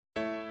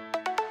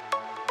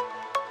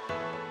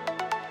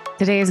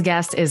Today's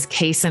guest is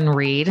CASON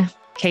Reed.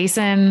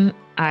 CASON,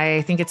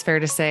 I think it's fair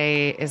to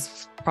say,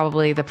 is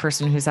probably the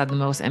person who's had the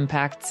most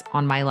impact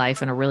on my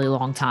life in a really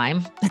long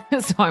time.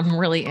 So I'm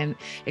really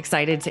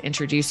excited to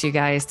introduce you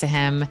guys to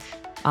him.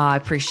 I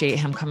appreciate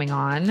him coming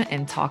on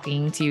and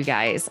talking to you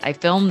guys. I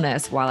filmed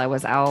this while I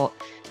was out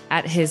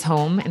at his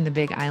home in the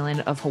Big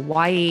Island of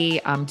Hawaii,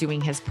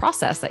 doing his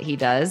process that he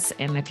does.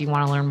 And if you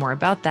want to learn more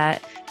about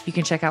that, you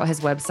can check out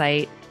his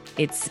website.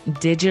 It's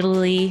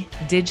digitally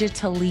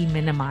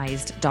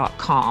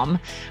minimized.com.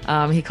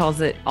 He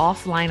calls it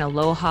offline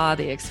aloha,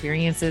 the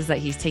experiences that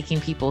he's taking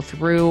people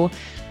through.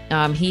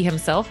 He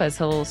himself, as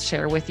he'll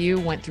share with you,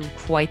 went through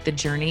quite the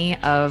journey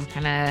of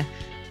kind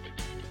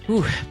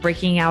of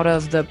breaking out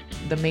of the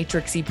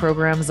matrixy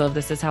programs of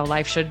this is how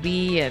life should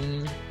be,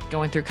 and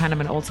going through kind of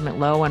an ultimate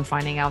low and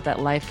finding out that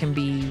life can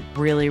be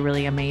really,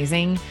 really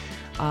amazing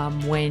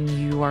when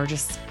you are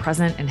just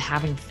present and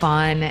having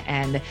fun.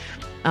 And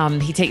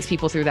he takes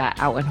people through that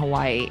out in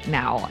Hawaii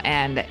now.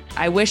 And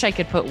I wish I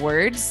could put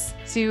words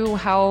to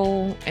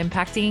how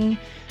impacting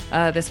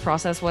this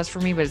process was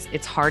for me, but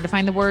it's hard to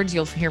find the words.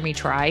 You'll hear me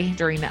try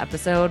during the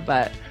episode.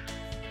 But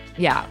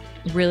yeah,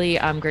 really,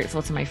 I'm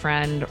grateful to my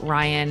friend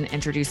Ryan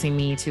introducing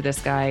me to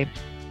this guy.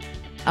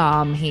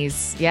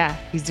 He's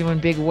doing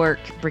big work,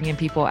 bringing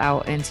people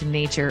out into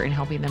nature and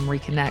helping them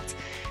reconnect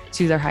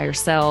to their higher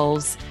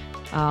selves,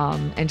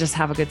 and just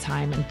have a good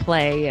time and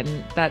play.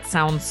 And that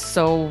sounds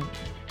so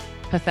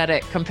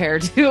pathetic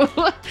compared to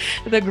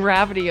the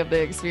gravity of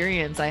the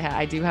experience.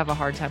 I do have a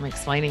hard time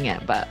explaining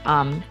it, but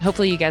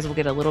hopefully you guys will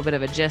get a little bit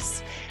of a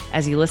gist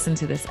as you listen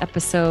to this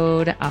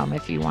episode.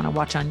 If you want to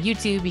watch on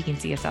YouTube, you can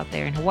see us out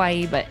there in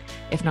Hawaii, but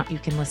if not, you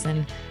can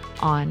listen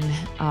on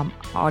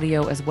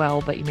audio as well,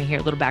 but you may hear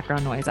a little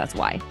background noise. That's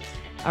why.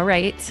 All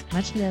right.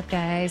 Much love,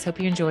 guys. Hope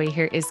you enjoy.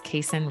 Here is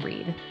CASON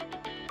Reed.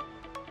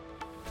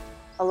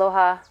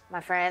 Aloha,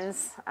 my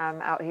friends.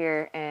 I'm out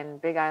here in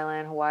Big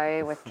Island,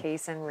 Hawaii with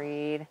CASON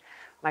Reed,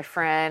 my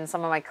friend,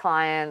 some of my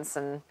clients,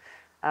 and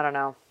I don't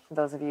know,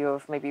 those of you who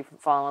have maybe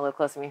following a little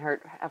close to me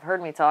have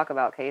heard me talk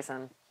about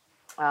CASON.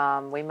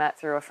 We met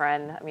through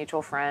a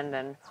mutual friend,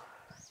 and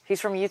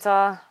he's from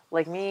Utah,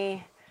 like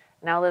me,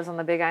 now lives on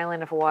the Big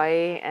Island of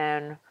Hawaii,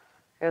 and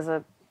there's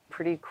a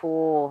pretty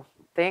cool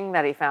thing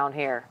that he found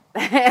here.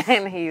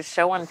 And he's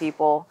showing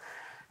people,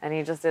 and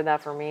he just did that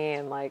for me,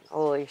 and like,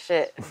 holy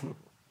shit.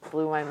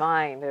 Blew my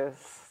mind. It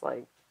was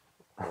like,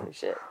 holy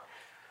shit.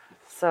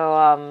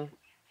 So,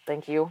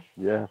 thank you.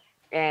 Yeah.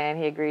 And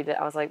he agreed to,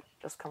 I was like,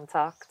 just come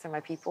talk to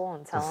my people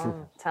and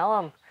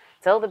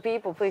tell the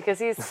people, please. Cause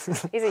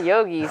he's a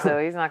yogi, so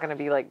he's not going to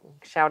be like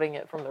shouting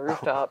it from the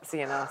rooftops,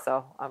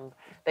 so,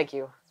 thank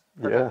you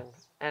for coming.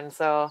 And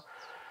so,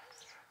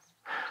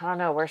 I don't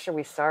know, where should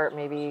we start?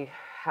 Maybe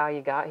how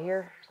you got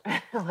here?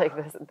 Like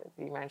this, do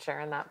you mind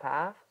sharing that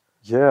path?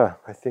 Yeah.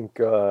 I think,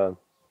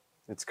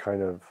 it's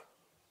kind of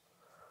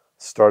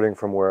starting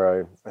from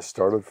where I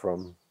started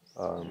from,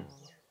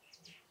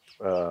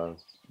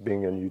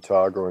 being in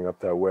Utah, growing up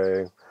that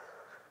way,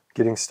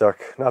 getting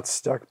not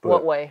stuck, but...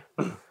 What way?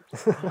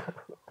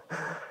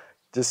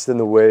 Just in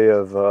the way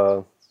of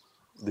the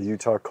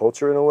Utah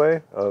culture, in a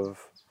way,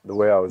 of the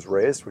way I was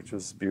raised, which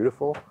was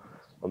beautiful,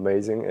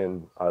 amazing,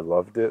 and I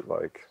loved it,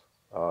 like,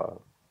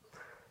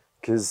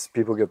 because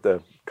people get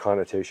the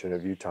connotation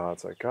of Utah,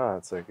 it's like,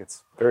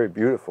 it's very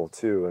beautiful,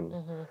 too, and...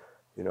 Mm-hmm.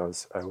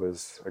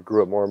 I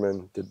grew up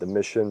Mormon, did the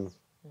mission.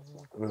 Mm-hmm.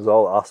 It was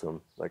all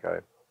awesome. Like,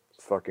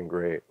 it's fucking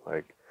great.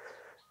 Like,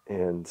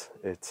 and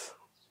it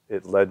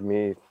led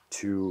me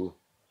to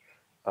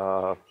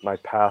my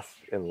path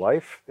in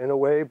life in a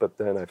way, but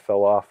then I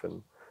fell off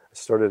and I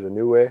started a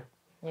new way.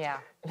 Yeah.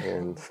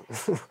 And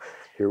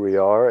here we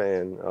are,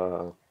 and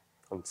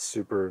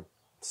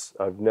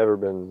I've never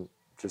been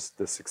just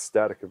this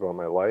ecstatic about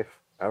my life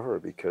ever,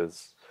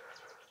 because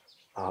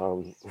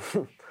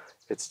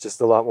it's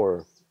just a lot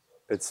more.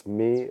 It's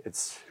me,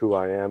 it's who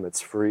I am,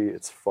 it's free,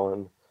 it's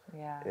fun.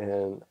 Yeah.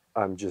 And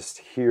I'm just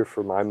here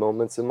for my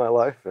moments in my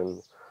life,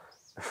 and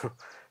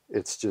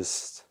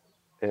it's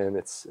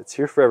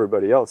here for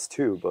everybody else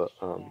too, but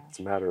it's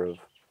a matter of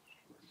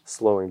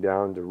slowing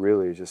down to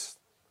really just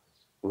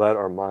let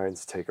our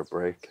minds take a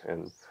break,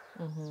 and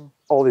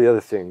all the other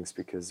things,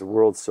 because the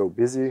world's so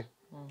busy.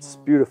 It's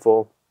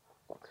beautiful,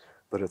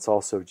 but it's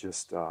also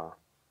just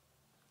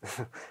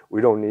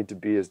we don't need to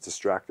be as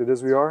distracted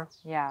as we are.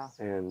 Yeah.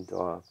 And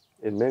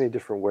in many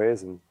different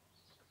ways, and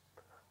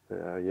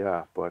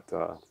but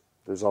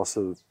there's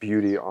also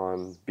beauty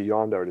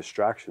beyond our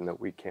distraction that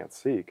we can't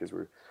see because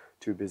we're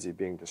too busy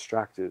being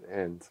distracted,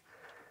 and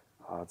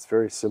it's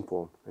very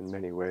simple in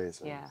many ways.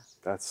 And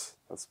that's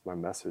my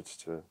message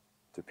to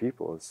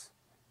people, is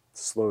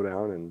slow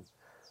down and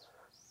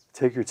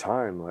take your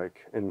time.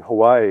 Like in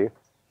Hawaii,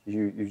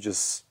 you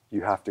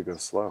have to go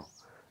slow.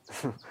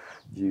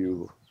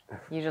 You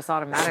just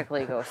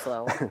automatically go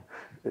slow.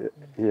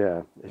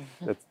 Yeah,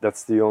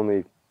 that's the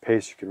only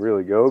pace you can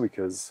really go,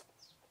 because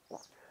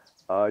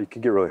you can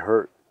get really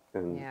hurt,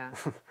 and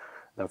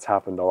that's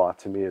happened a lot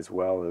to me as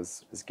well,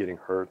 as getting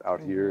hurt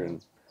out here,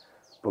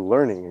 but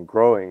learning and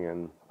growing,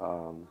 and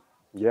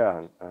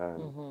yeah,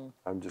 and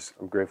I'm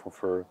grateful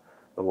for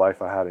the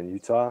life I had in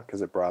Utah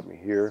because it brought me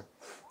here.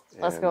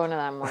 Let's And go into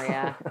that more,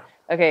 yeah.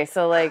 Okay,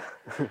 so like,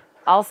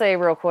 I'll say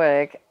real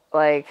quick,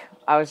 like,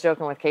 I was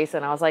joking with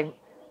CASON, I was like,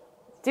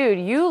 dude,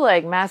 you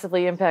like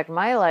massively impact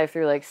my life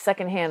through like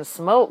secondhand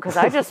smoke, because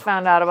I just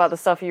found out about the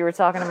stuff you were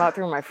talking about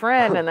through my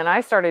friend, and then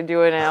I started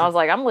doing it, and I was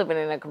like, I'm living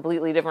in a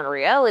completely different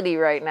reality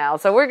right now.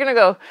 So we're gonna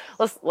go.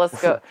 Let's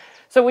go.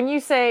 So when you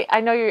say, I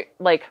know you're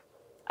like,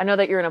 I know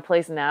that you're in a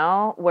place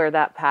now where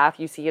that path,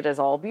 you see it as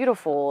all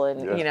beautiful,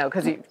 and yeah, you know,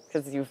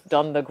 because you've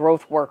done the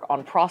growth work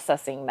on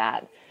processing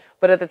that.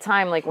 But at the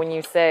time, like when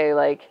you say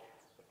like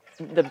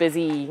the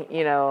busy,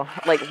 you know,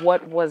 like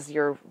what was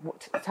your,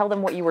 tell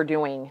them what you were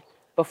doing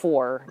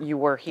before you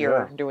were yeah.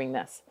 here doing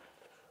this.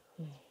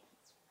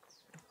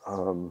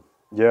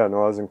 Yeah,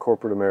 no, I was in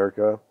corporate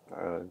America.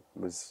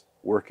 Was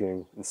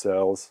working in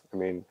sales. I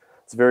mean,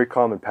 it's a very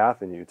common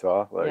path in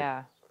Utah. Like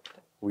Yeah,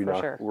 for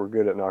sure. we're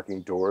good at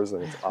knocking doors,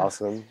 and it's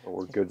awesome. And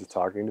we're good at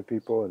talking to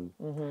people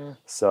and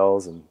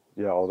sales, and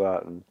yeah, all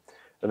that. And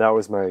that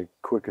was my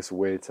quickest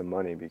way to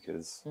money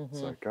because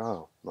it's like,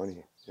 oh,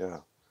 money, yeah,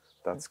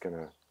 that's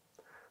gonna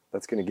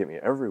get me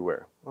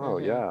everywhere. Oh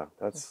yeah,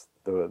 that's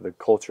the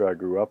culture I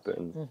grew up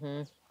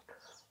in.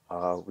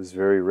 Was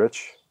very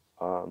rich.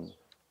 Um,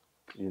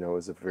 it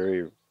was a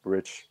very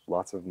rich,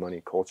 lots of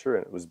money culture,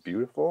 and it was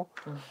beautiful,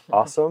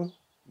 awesome.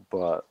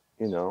 But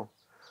you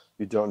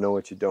don't know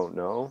what you don't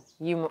know.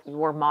 You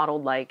were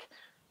modeled like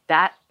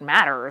that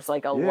matters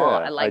like a Yeah,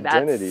 lot. Like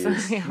identity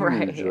that's is huge.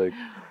 right. Like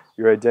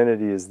your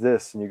identity is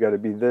this, and you got to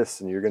be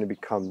this, and you're going to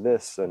become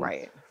this, and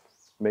Right.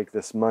 make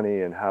this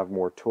money, and have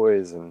more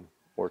toys, and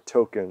more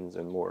tokens,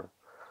 and more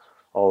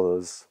all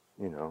those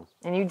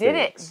And you did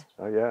things. it.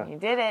 Oh yeah. You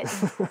did it.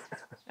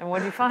 And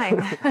what'd you find?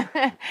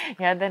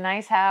 You had the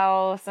nice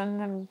house and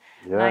the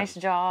Yeah. nice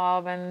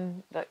job,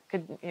 and that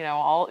could,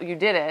 all you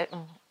did it.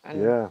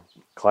 And Yeah.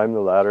 Climbed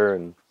the ladder,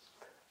 and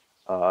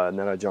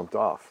then I jumped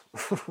off.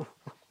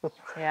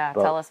 yeah,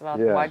 But tell us about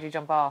yeah, why'd you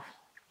jump off?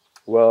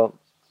 well,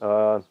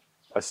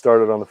 I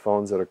started on the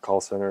phones at a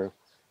call center,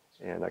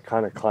 and I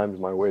kind of climbed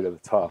my way to the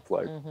top.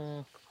 Like,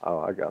 oh,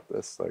 I got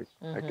this. Like,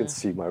 I can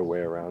see my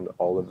way around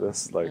all of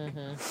this. Like,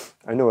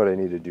 I know what I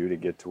need to do to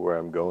get to where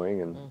I'm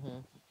going,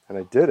 and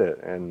I did it.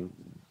 And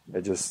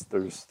there's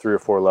 3 or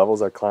 4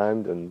 levels I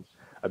climbed, and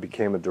I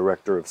became a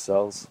director of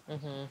sales,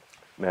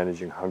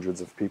 managing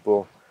hundreds of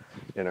people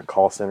in a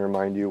call center,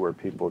 mind you, where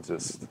people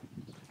just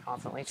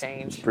Constantly it's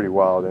change. pretty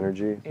wild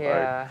energy. Like,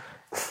 Yeah.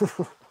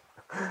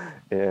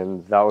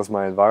 and that was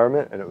my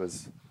environment, and it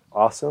was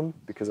awesome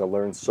because I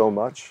learned so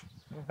much,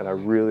 and I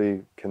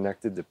really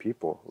connected to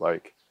people.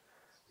 Like,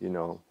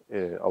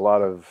 a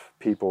lot of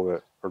people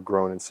that are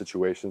grown in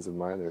situations of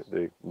mine,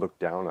 they look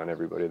down on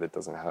everybody that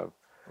doesn't have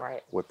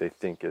Right. what they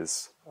think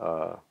is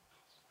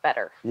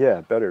Better.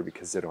 better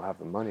because they don't have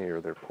the money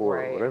or they're poor or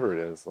Right. whatever it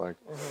is. Like,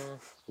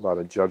 a lot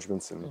of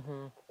judgments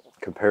and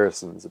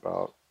comparisons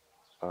about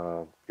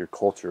your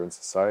culture and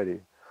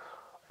society.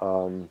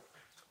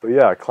 But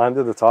yeah, I climbed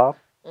to the top.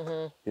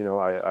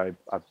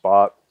 I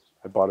bought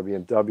a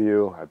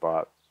BMW. I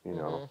bought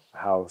a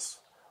house.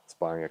 I was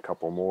buying a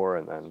couple more,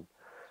 and then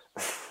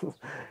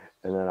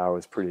and then I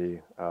was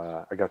pretty.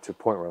 I got to a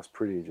point where I was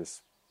pretty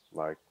just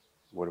like,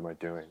 what am I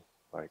doing?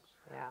 Like,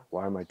 Yeah.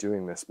 why am I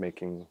doing this?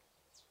 Making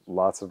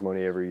lots of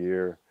money every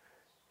year,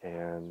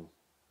 and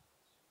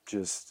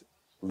just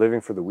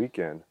living for the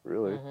weekend.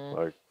 Really,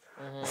 like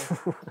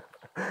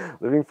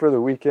living for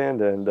the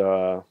weekend and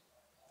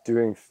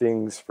doing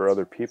things for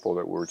other people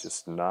that were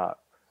just not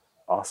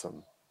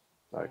awesome.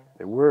 Like,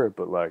 they were,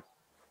 but like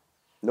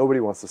nobody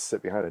wants to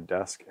sit behind a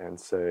desk and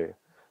say,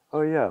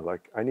 "Oh yeah,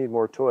 like I need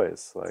more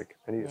toys. Like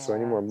I need Yeah.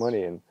 more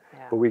money." And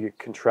Yeah. but we get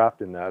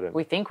contrapted in that, and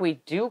We think we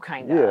do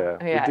kind of. yeah,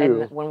 we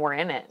do. And when we're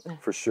in it.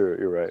 For sure,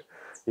 you're right.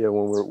 Yeah,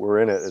 when we're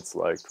in it, it's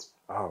like,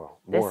 oh,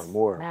 more, This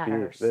more,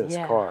 matters. this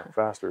Yeah. car,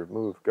 faster,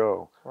 move,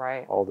 go,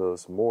 Right. all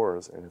those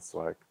mores, and it's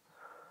like,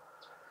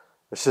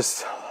 it's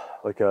just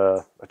like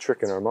a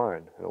trick in our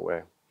mind in a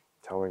way,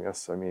 telling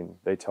us. I mean,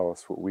 they tell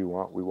us what we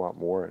want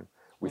more, and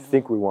we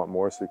think we want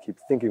more, so we keep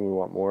thinking we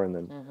want more, and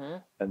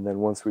then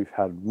once we've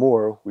had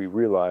more, we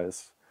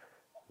realize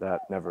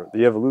that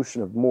the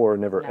evolution of more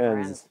never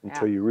ends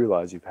until you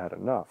realize you've had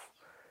enough,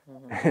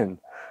 and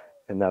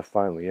that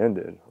finally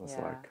ended. I was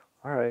like,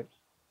 all right,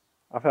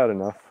 I've had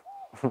enough.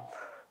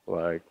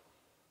 Like,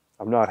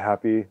 I'm not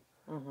happy.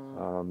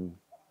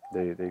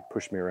 They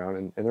pushed me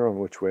around in their own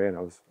which way, and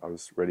I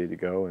was ready to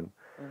go,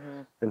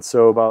 and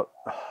so about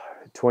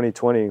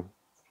 2020,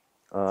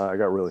 I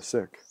got really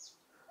sick,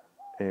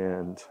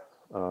 and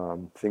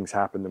things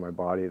happened to my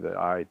body that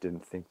I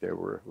didn't think they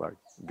were like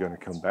going to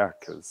come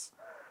back, because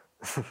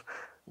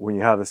when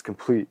you have this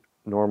complete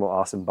normal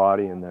awesome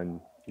body and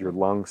then your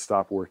lungs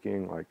stop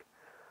working, like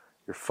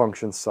your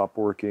functions stop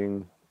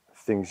working,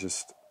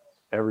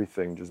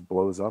 everything just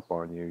blows up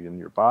on you in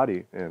your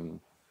body, and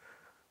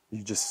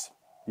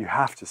you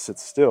have to sit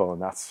still.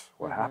 And that's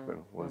what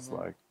happened was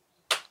like,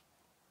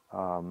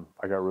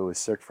 I got really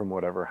sick from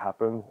whatever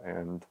happened,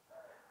 and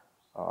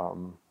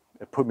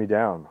it put me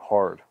down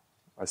hard.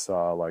 I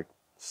saw like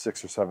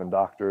 6 or 7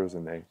 doctors,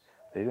 and they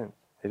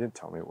didn't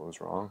tell me what was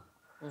wrong.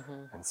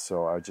 And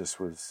so I just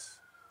was,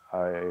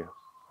 I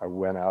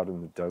went out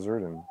in the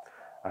desert, and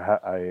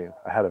I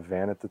had a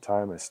van at the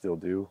time. I still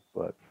do,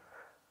 but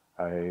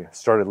I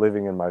started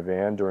living in my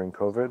van during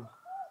COVID,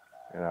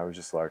 and I was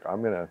just like,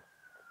 I'm gonna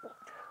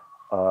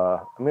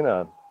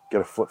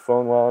get a flip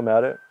phone while I'm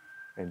at it,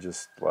 and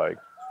just like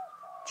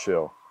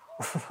chill.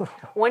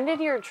 When did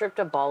your trip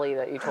to Bali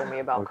that you told me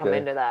about come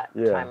into that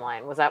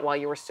timeline? Was that while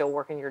you were still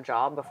working your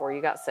job before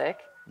you got sick?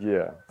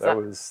 Yeah, that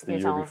was the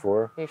year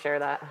before. Can you share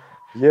that?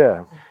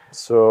 Yeah.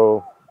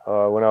 So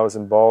when I was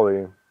in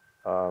Bali,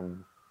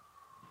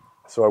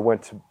 so I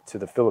went to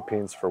the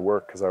Philippines for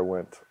work, because I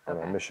went on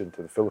a mission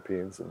to the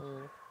Philippines, and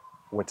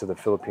went to the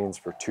Philippines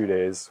for 2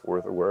 days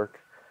worth of work,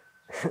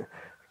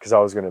 because I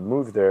was going to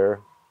move there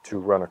to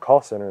run a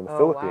call center in the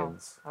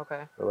Philippines. Wow.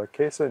 Okay. They're like,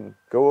 Kason,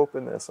 go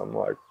open this. I'm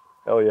like,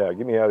 hell yeah,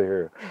 get me out of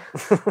here.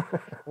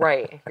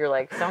 Right. You're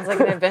like, sounds like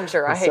an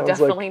adventure. I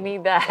definitely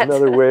need that.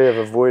 Another way of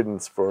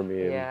avoidance for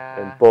me,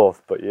 and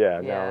both. But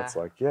now it's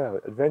like,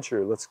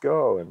 adventure, let's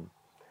go.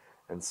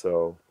 And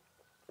so,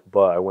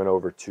 but I went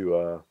over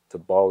to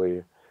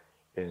Bali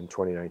in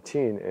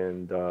 2019,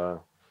 and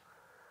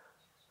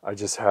I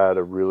just had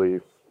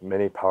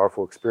many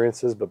powerful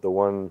experiences. But the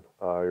one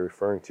you're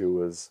referring to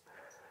was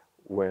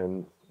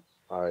when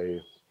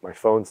my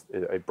phone,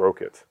 I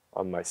broke it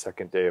on my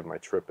second day of my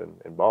trip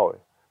in Bali,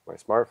 my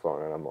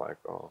smartphone, and I'm like,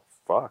 oh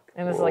fuck.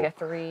 And this is like a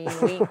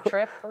 3-week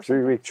trip or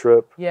something? 3-week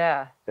trip.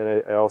 Yeah.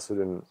 And I also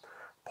didn't,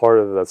 part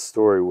of that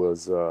story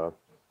was I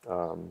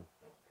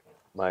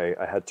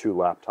had 2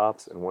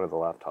 laptops, and one of the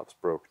laptops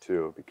broke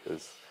too,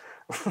 because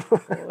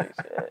holy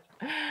shit.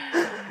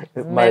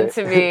 Meant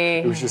to be.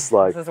 It was just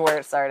like, this is where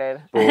it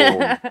started.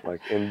 Boom. Like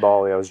in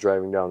Bali, I was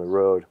driving down the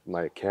road,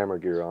 my camera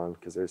gear on,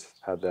 because I just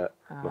had that,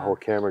 the whole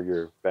camera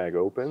gear bag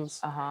opens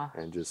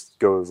and just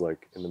goes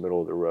like in the middle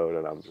of the road,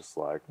 and I'm just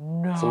like,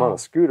 no. So I'm on a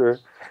scooter.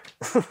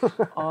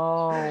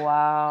 Oh,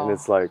 wow. And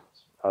it's like,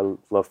 I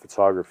love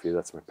photography.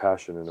 That's my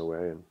passion in a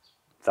way, and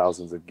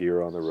thousands of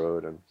gear on the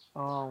road. And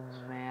oh,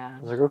 man.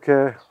 I was like,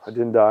 okay, I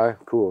didn't die.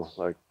 Cool.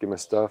 Like, get my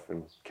stuff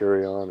and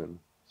carry on. And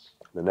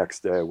the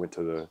next day I went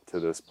to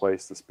this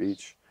place, this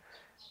beach.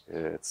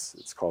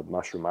 It's called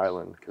Mushroom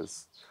Island,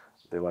 because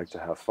they like to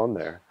have fun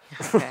there.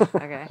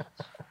 Okay.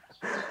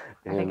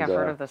 I think I've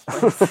heard of this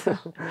place.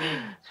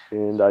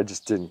 And I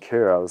just didn't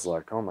care. I was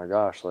like, oh my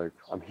gosh, like,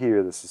 I'm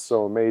here. This is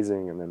so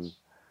amazing. And then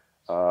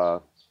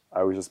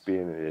I was just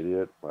being an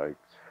idiot. Like,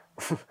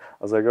 I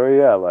was like, oh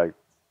yeah, like,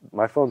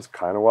 my phone's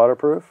kind of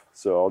waterproof,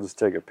 so I'll just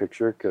take a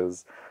picture,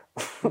 because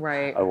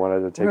right. I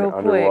wanted to take an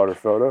underwater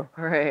photo.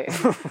 Right.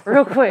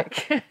 Real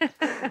quick.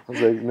 I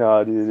was like,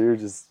 no, dude,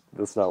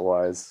 that's not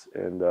wise.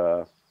 And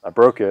I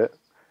broke it,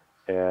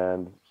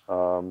 and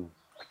I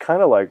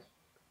kind of like,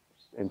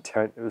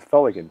 it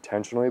felt like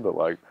intentionally, but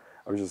like,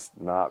 I was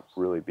just not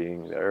really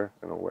being there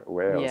in a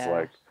way. I was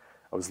like,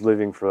 I was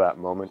living for that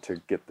moment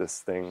to get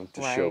this thing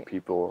to show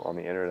people on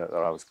the internet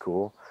that I was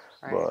cool.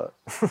 Right.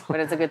 But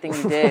it's a good thing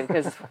you did,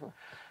 because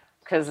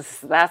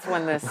that's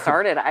when this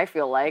started. I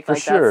feel like for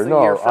like sure. That's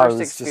your first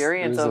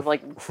experience of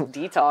like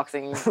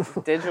detoxing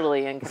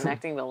digitally and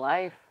connecting to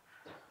life.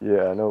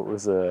 Yeah, no, it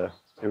was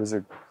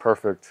a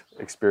perfect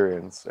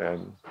experience.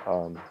 And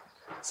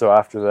so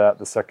after that,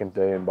 the second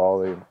day in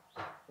Bali,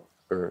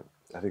 or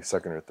I think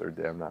second or third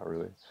day, I'm not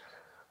really.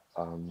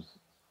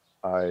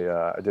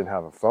 I didn't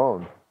have a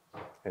phone,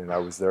 and I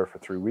was there for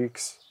 3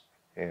 weeks,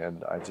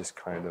 and I just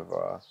kind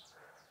of.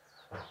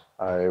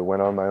 I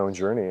went on my own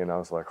journey, and I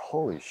was like,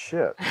 holy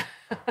shit,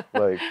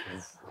 like,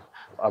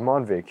 I'm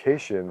on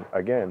vacation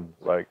again,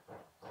 like,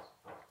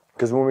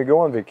 because when we go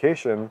on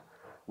vacation,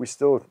 we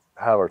still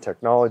have our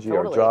technology,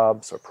 our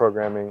jobs, our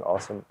programming,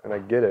 awesome, and I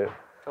get it.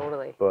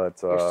 Totally.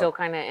 But you're still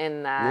kind of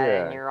in that,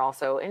 and you're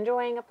also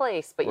enjoying a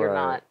place, but you're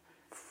not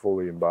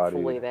fully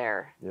embodied. Fully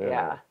there.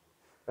 Yeah.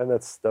 And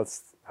that's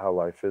how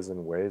life is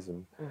in ways,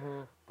 and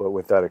but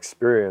with that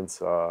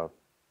experience,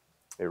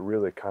 it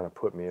really kind of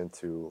put me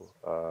into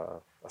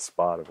a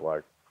spot of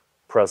like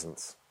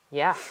presence.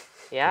 Yeah.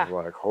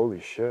 Like, holy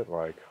shit,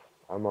 like,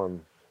 I'm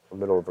on the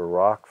middle of a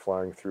rock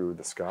flying through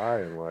the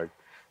sky, and like,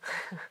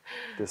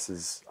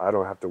 I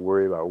don't have to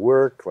worry about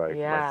work, like,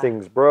 my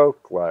things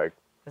broke, like,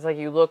 it's like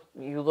you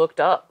looked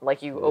up,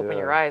 like you open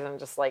your eyes and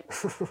just like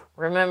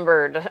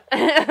remembered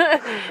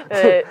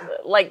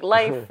like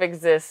life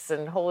exists,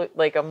 and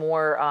like a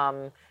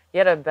more you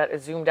had a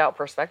zoomed out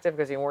perspective,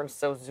 because you weren't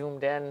so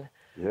zoomed in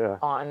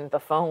on the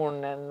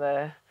phone and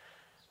the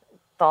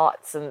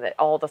thoughts and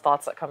all the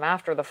thoughts that come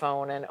after the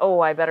phone, and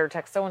I better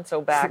text so and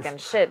so back,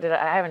 and shit,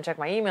 I haven't checked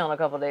my email in a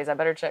couple of days, I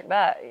better check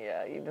that.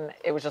 You didn't.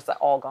 It was just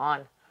all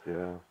gone.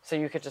 Yeah. So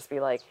you could just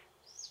be like,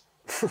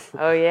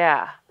 oh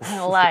yeah,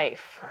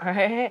 life,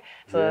 right?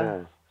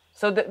 So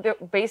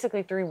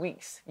basically 3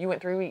 weeks. You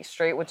went 3 weeks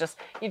straight with just,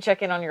 you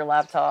check in on your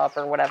laptop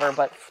or whatever,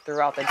 but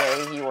throughout the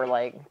day you were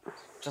like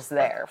just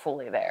there,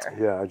 fully there.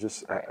 Yeah, I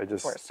just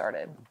that's where it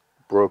started.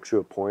 Broke to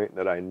a point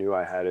that I knew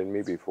I had in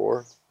me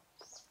before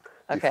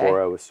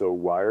I was so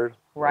wired.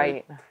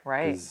 Right.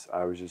 Because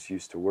I was just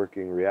used to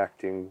working,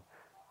 reacting,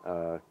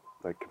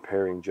 like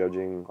comparing,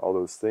 judging, all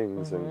those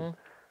things, and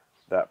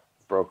that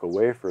broke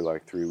away for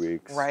like 3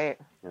 weeks. Right.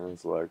 And I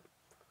was like,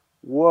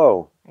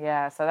 whoa.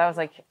 Yeah, so that was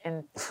like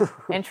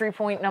entry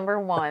point number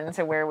 1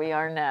 to where we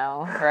are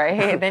now,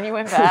 right? Then you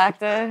went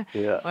back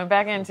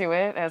into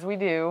it, as we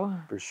do.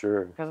 For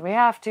sure. Because we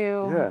have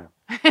to.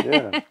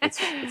 Yeah.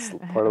 It's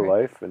part of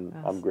life, and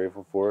I'm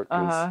grateful for it,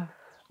 because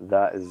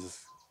that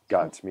has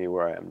gotten to me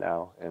where I am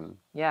now. And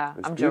yeah,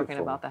 I'm beautiful. joking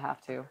about the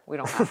have to. We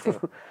don't have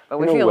to, but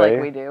we feel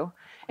like we do.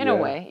 In a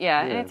way,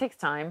 yeah. And it takes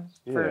time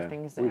for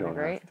things to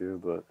integrate. We don't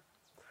have to, but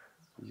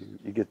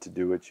you get to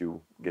do what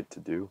you get to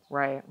do.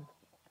 Right.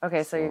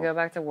 Okay, so you go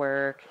back to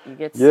work, you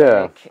get sick.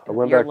 Yeah, I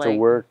went back to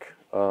work.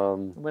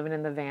 Living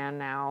in the van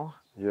now.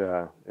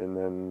 Yeah, and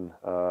then,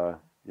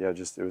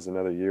 it was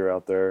another year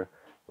out there.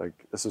 Like,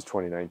 this was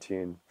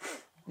 2019.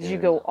 Did you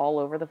go all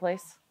over the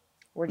place?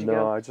 Where'd you go?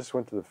 No, I just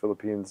went to the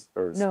Philippines.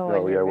 We're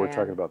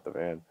talking about the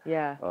van.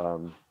 Yeah.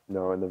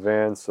 No, in the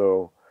van.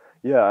 So,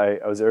 yeah,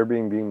 I was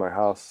Airbnb-ing my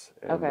house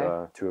and,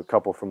 to a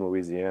couple from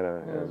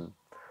Louisiana, and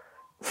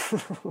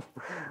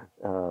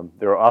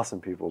they were awesome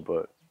people,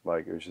 but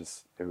like it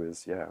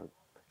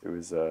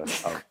was a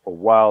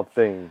wild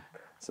thing.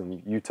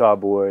 Some Utah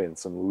boy and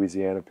some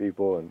Louisiana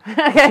people, and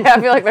I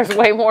feel like there's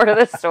way more to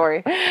this story.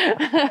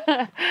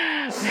 Okay.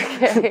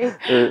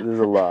 There's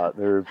a lot.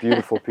 They're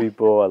beautiful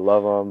people. I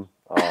love them.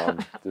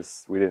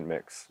 Just we didn't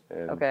mix,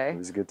 and it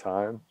was a good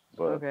time.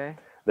 But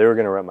they were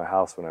gonna rent my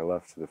house when I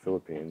left to the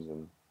Philippines,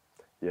 and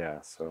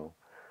so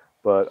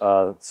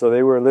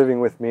they were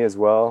living with me as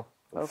well.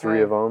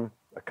 3 of them,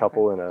 a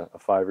couple and a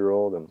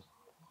 5-year-old, and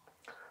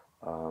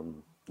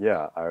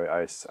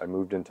I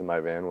moved into my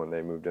van when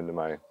they moved into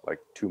my, like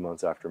 2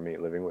 months after me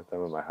living with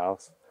them in my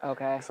house.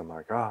 Okay. So I'm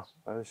like, I'm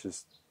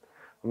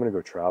going to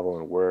go travel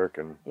and work,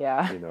 and,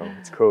 yeah.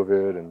 It's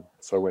COVID. And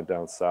so I went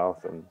down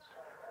south, and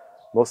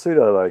mostly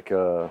to like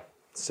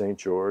St.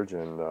 George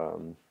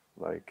and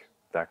like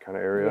that kind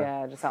of area.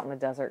 Yeah, just out in the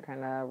desert,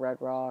 kind of Red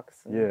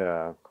Rocks.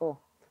 Yeah. Cool.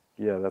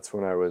 Yeah, that's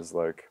when I was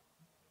like,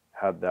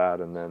 had that.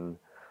 And then,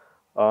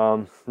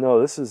 no,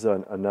 this is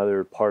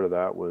another part of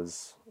that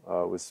was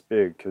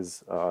big,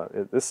 because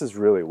this is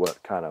really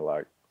what kind of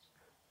like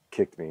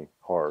kicked me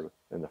hard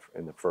in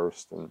the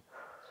first. And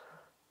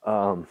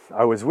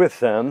I was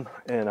with them,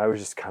 and I was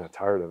just kind of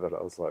tired of it.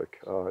 I was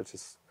like,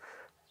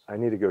 I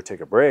need to go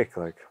take a break.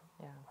 Like,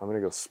 I'm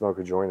gonna go smoke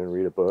a joint and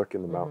read a book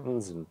in the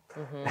mountains, and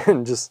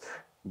and just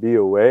be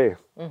away,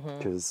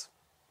 because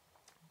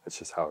it's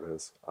just how it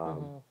is.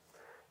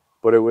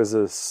 But it was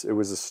a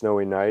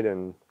snowy night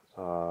in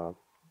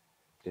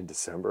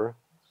December.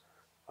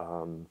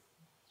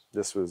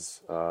 This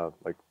was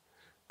like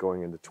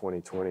going into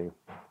 2020.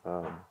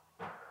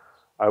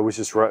 I was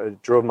just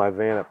drove my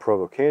van at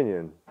Provo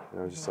Canyon,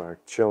 and I was just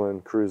like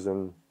chilling,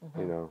 cruising.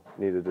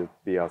 Needed to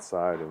be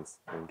outside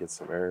and get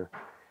some air.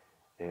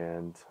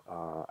 And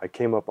I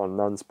came up on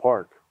Nuns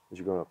Park. As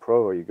you go to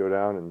Provo, you go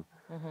down,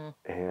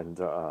 and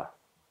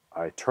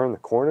I turned the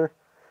corner,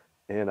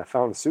 and I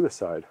found a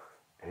suicide,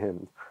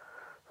 and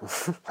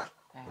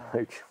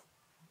like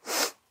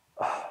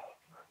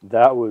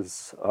that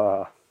was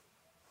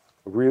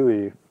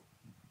really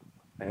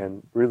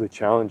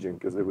challenging,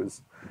 because it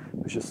was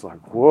just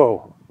like,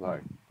 whoa,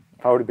 like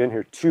if I would have been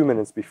here 2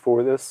 minutes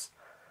before this,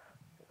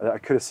 I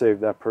could have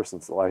saved that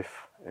person's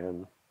life.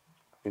 And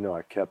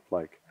I kept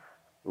like,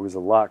 there was a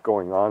lot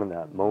going on in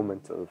that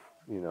moment of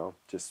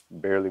just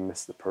barely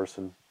missed the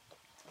person,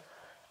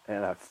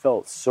 and I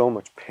felt so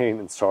much pain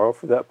and sorrow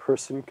for that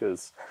person,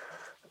 because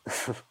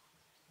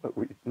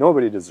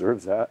nobody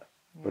deserves that,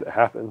 but it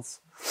happens.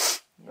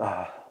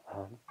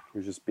 He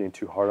was just being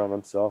too hard on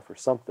himself or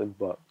something.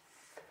 But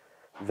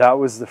that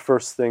was the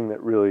first thing that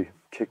really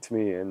kicked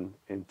me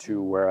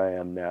into where I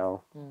am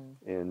now.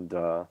 And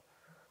I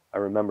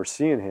remember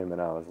seeing him, and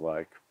I was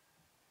like,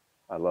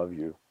 I love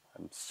you.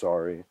 I'm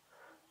sorry.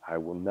 I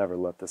will never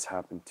let this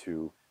happen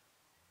to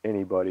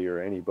anybody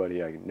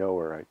I know,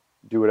 or I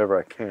do whatever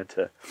I can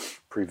to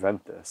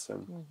prevent this.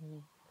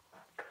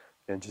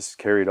 And just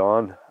carried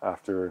on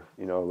after,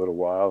 a little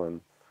while,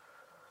 and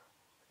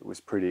it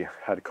was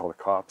had to call the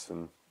cops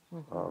and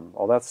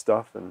all that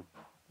stuff,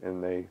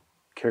 and they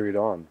carried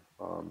on.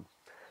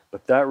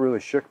 But that really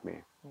shook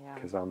me,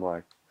 because I'm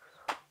like,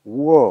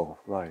 whoa,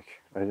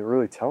 like I didn't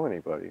really tell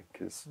anybody,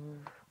 because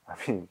I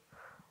mean,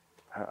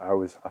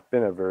 I've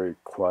been a very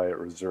quiet,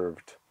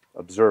 reserved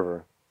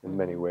observer in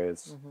many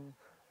ways.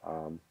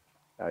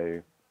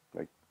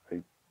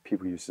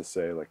 People used to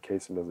say like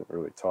CASON doesn't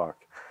really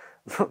talk,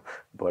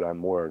 but I'm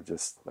more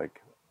just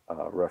like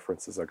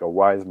references, like a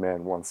wise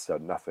man once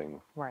said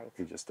nothing. Right.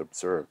 He just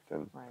observed,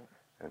 and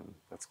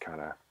that's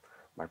kind of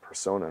my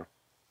persona.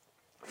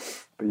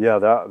 But yeah,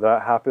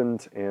 that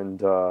happened, and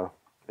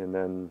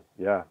then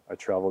I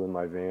traveled in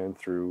my van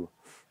through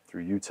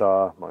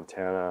Utah,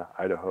 Montana,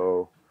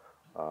 Idaho.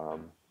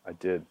 I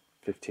did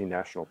 15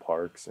 national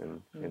parks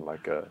in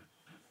like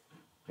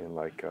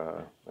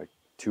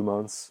 2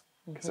 months,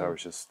 because I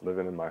was just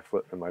living in my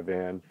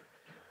van,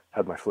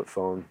 had my flip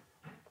phone,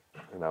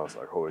 And I was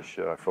like, holy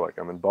shit, I feel like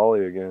I'm in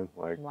Bali again.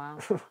 Like, Wow.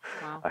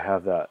 Wow. I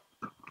have that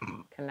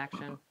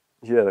connection.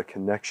 Yeah, the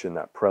connection,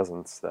 that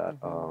presence, that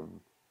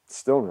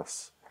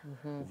stillness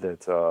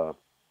that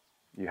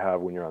you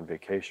have when you're on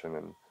vacation,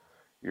 and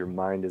your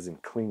mind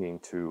isn't clinging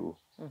to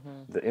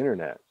the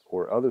internet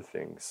or other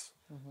things.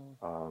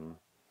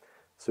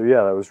 So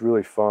yeah, that was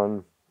really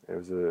fun. It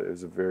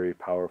was a very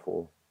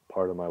powerful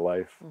part of my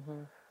life.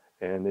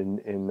 And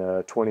in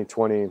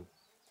 2020,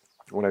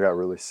 when I got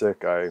really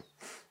sick, I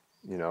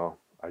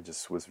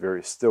just was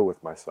very still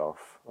with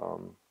myself.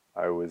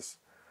 I was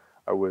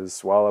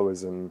while I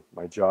was in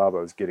my job, I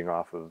was getting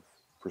off of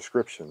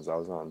prescriptions. I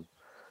was on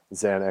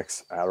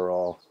Xanax,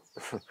 Adderall,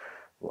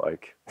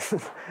 like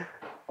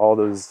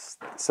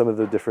some of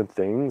the different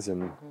things,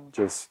 and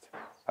just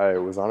I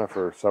was on it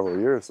for several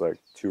years, like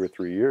 2 or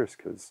 3 years,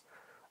 because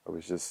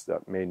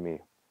that made me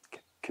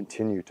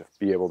continue to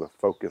be able to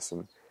focus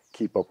and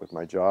keep up with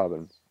my job,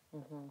 and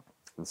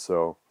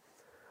so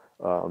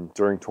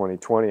during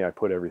 2020, I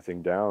put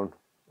everything down.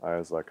 I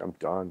was like, I'm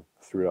done.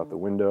 Threw it out the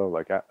window.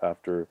 Like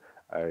after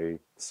I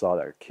saw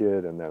that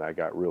kid, and then I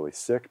got really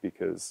sick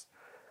because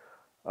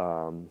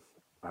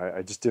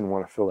I just didn't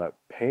want to feel that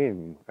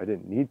pain. I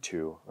didn't need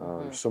to.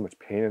 There's so much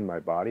pain in my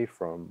body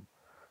from,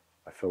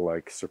 I feel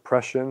like,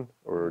 suppression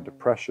or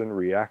depression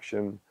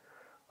reaction,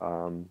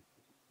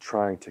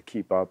 trying to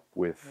keep up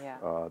with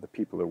the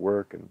people at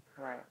work and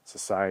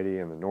society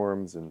and the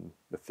norms and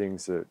the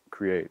things that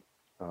create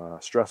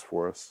stress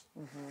for us.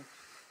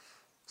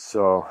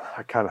 So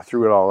I kind of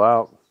threw it all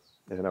out,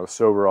 and I was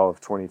sober all of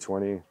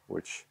 2020,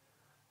 which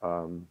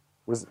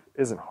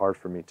isn't hard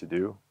for me to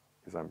do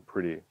because I'm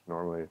pretty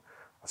normally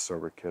a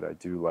sober kid. I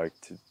do like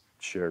to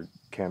share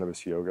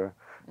cannabis yoga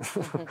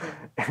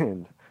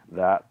and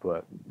that,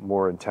 but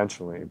more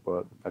intentionally.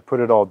 But I put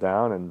it all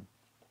down, and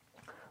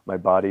my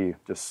body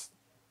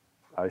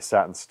I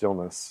sat in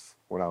stillness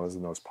when I was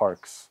in those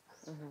parks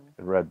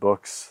and read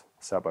books,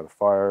 sat by the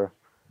fire,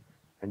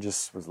 and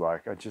just was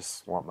like, I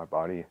just want my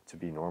body to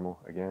be normal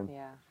again.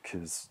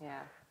 Because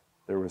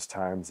there was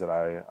times that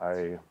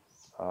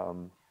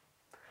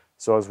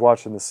so I was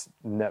watching this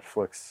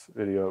Netflix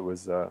video. It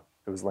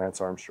was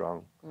Lance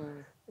Armstrong.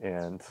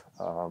 And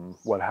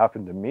what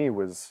happened to me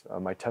was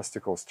my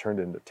testicles turned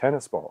into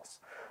tennis balls.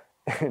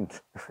 And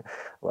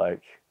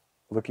like,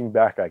 looking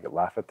back, I could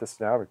laugh at this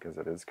now because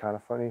it is kind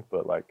of funny,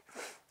 but like,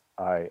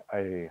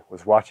 I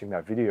was watching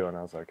that video, and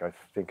I was like, I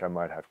think I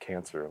might have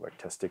cancer, like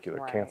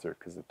testicular cancer,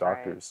 because the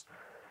doctors,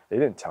 they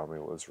didn't tell me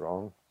what was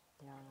wrong.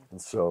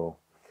 And so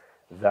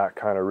that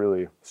kind of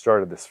really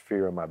started this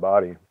fear in my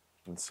body.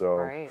 And so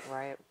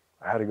I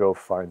had to go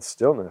find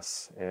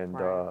stillness, and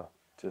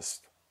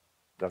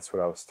that's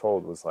what I was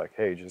told, was like,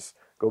 hey, just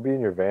go be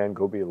in your van,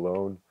 go be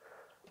alone,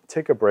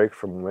 take a break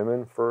from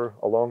women for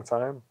a long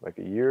time, like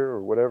a year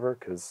or whatever,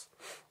 because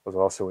I was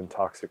also in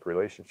toxic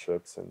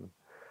relationships, and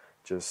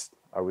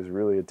I was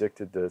really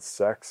addicted to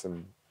sex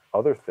and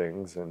other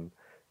things, and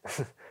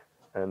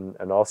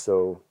and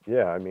also,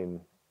 I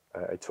mean,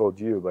 I told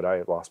you, but I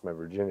had lost my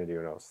virginity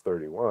when I was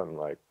 31,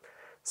 like,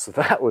 so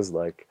that was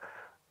like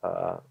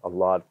a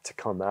lot to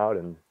come out,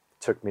 and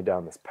took me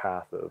down this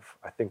path of,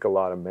 I think a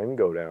lot of men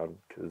go down,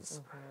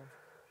 because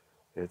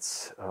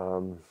it's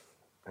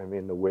I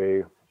mean, the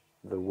way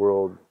the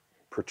world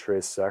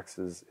portrays sex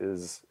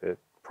is it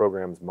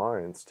programs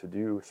minds to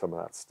do some of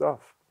that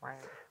stuff,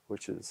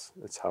 which is,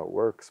 it's how it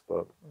works.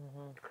 But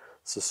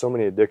so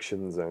many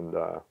addictions and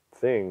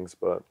things,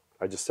 but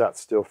I just sat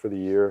still for the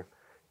year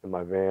in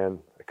my van.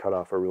 I cut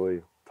off a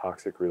really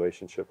toxic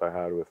relationship I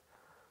had with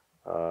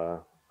a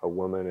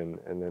woman,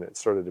 and then it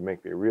started to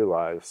make me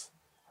realize,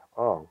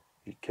 oh,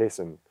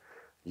 CASON,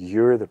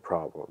 you're the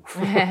problem.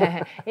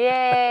 Yay,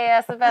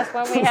 that's the best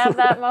when we have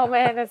that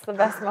moment. It's the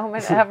best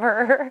moment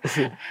ever.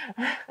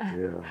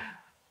 Yeah.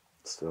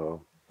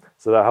 So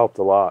that helped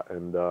a lot,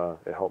 and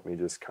it helped me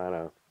just kind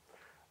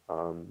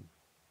of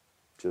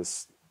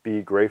just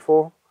be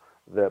grateful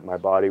that my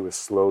body was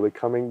slowly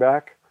coming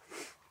back,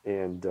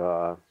 and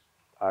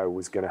I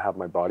was going to have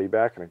my body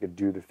back, and I could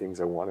do the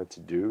things I wanted to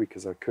do,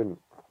 because I couldn't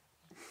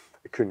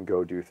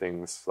go do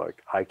things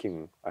like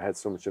hiking. I had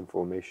so much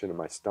inflammation in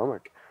my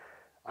stomach.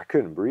 I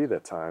couldn't breathe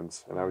at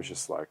times, and I was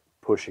just like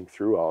pushing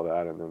through all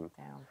that, and then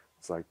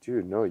it's like,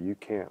 dude, no, you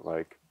can't,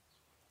 like,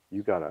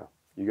 you gotta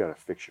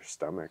fix your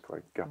stomach,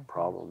 like, you got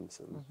problems,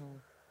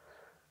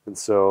 and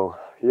so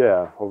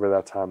over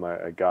that time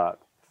I got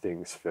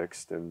things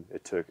fixed, and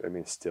it took, I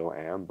mean, still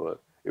am,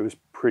 but it was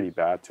pretty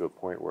bad to a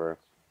point where,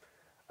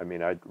 I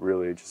mean, I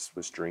really just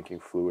was drinking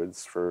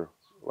fluids for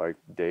like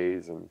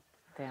days, and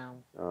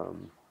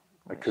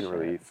I couldn't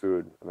really eat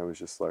food, and I was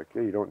just like,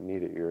 yeah, you don't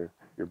need it.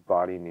 Your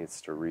body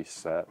needs to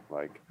reset,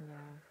 like,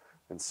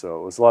 and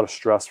so it was a lot of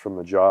stress from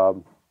the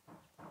job.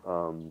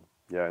 In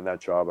that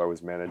job I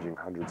was managing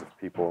hundreds of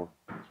people,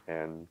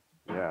 and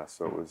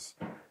so it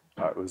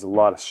was a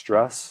lot of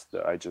stress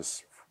that I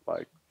just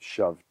like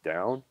shoved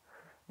down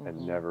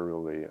and never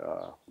really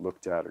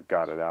looked at or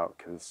got it out,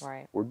 because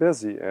we're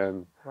busy,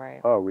 and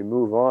we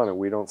move on, and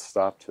we don't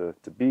stop to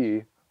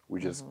be. We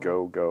just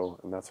go,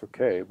 and that's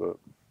okay. But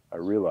I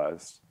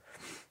realized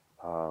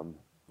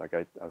like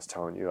I was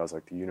telling you, I was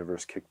like, the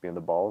universe kicked me in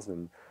the balls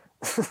and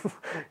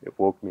it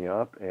woke me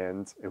up,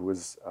 and it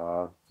was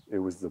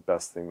the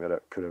best thing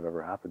that could have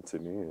ever happened to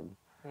me. And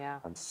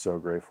I'm so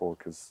grateful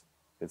because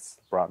it's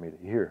brought me to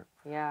here.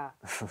 Yeah.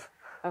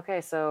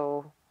 Okay,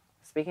 so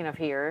speaking of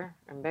here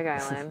in Big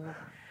Island,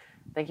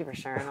 thank you for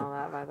sharing all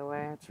that, by the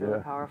way. It's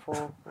really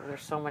powerful.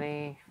 There's so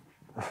many,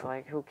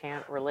 like, who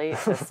can't relate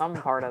to some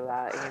part of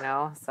that, you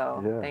know?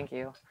 So thank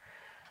you.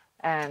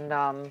 And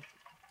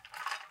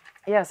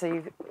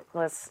so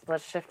let's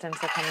shift into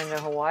coming to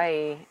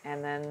Hawaii,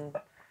 and then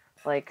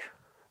like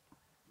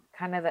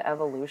kind of the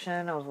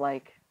evolution of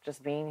like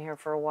just being here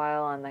for a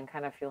while, and then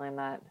kind of feeling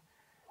that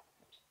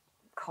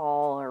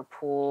call or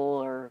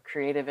pull or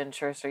creative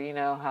interest, or you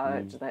know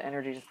how the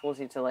energy just pulls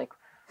you to like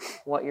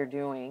what you're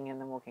doing,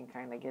 and then we can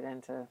kind of get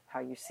into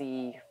how you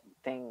see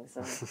things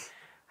and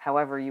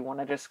however you want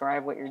to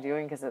describe what you're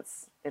doing, because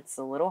it's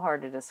a little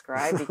hard to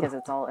describe because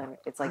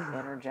it's like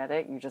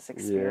energetic. You just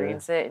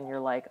experience it and you're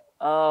like,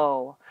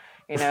 oh,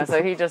 you know.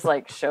 So he just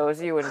like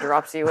shows you and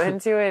drops you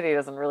into it. He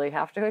doesn't really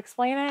have to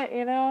explain it,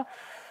 you know.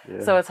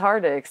 So it's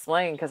hard to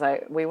explain, because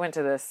we went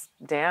to this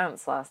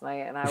dance last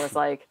night and I was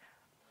like,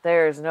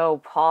 there's no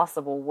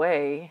possible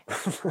way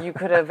you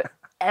could have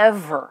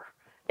ever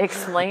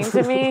explained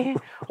to me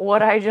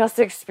what I just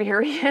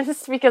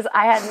experienced, because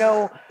I had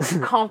no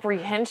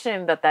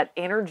comprehension that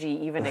energy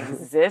even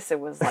exists. It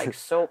was like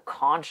so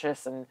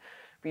conscious and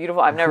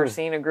beautiful. I've never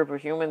seen a group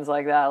of humans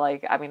like that.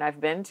 Like, I mean,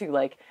 I've been to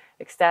like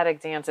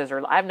ecstatic dances,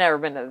 or I've never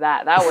been to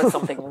that. That was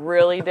something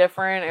really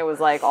different. It was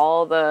like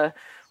all the,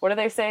 what do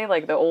they say?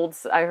 Like the old,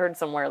 I heard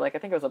somewhere, like I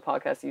think it was a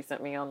podcast you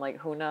sent me on like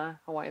Huna,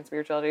 Hawaiian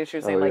spirituality. She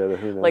was saying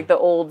like the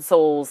old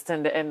souls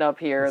tend to end up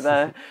here,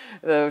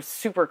 the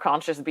super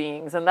conscious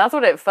beings. And that's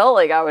what it felt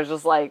like. I was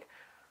just like,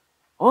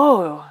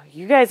 oh,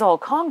 you guys all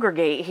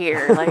congregate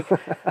here. Like,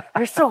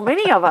 there's so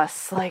many of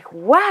us. Like,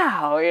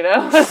 wow, you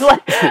know? It's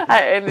like,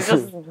 and it's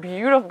just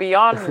beautiful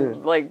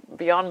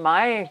beyond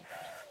my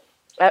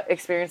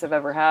experience I've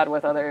ever had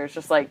with others.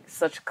 Just like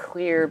such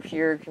clear,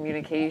 pure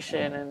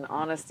communication and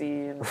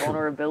honesty and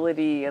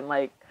vulnerability and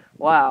like,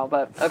 wow.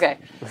 But okay,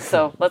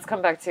 so let's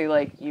come back to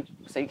like you.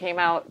 So you came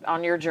out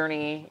on your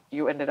journey.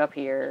 You ended up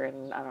here,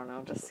 and I don't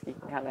know. Just you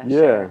can kind of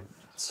share.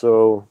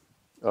 So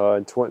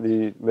in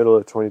the middle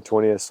of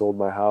 2020, I sold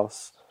my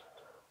house.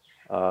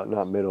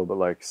 Not middle, but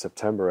like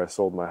September, I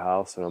sold my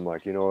house, and I'm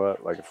like, you know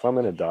what? Like, if I'm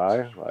gonna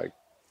die, like,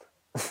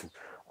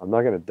 I'm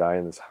not gonna die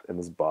in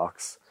this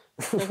box.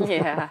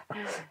 Yeah.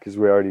 Because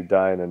we already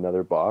die in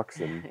another box,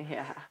 and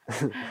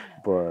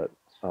but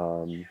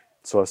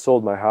so I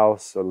sold my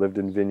house. I lived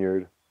in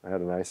Vineyard. I had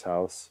a nice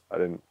house. I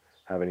didn't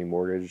have any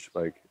mortgage.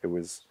 Like,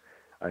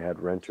 I had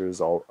renters.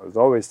 I was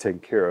always taken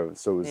care of.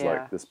 So it was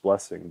like this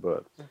blessing,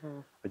 but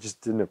I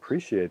just didn't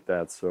appreciate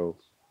that. So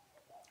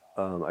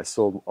I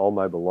sold all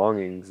my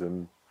belongings,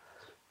 and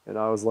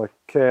I was like,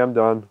 okay, I'm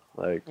done.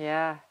 Like,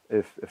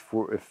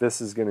 if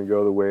this is gonna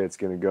go the way it's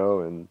gonna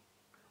go, and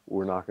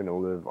we're not going to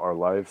live our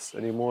lives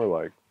anymore,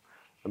 like,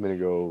 I'm going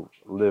to go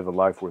live a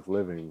life worth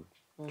living.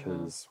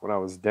 Because when I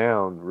was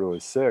down,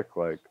 really sick,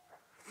 like,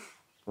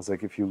 I was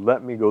like, if you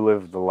let me go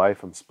live the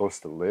life I'm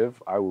supposed to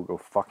live, I will go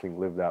fucking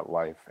live that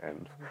life.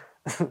 And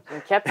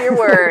you kept your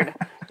word.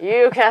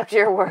 You kept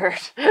your word.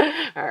 All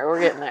right, we're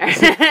getting there.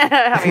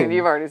 I mean,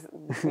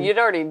 you'd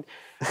already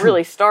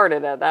really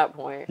started at that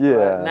point. Yeah.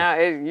 But now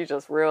you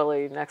just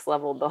really next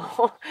leveled the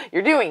whole.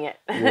 You're doing it.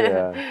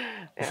 Yeah.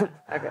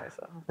 Okay,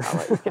 so I'll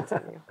let you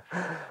continue.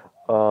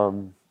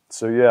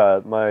 So yeah,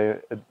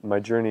 my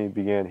journey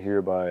began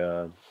here by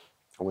I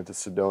went to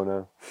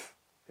Sedona,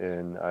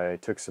 and I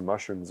took some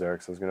mushrooms there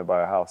because I was going to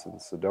buy a house in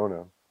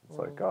Sedona. It's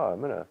like,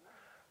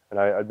 and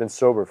I'd been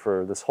sober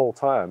for this whole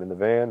time in the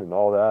van and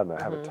all that, and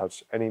I haven't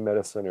touched any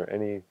medicine or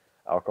any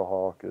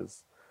alcohol, and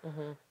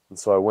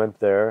so I went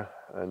there,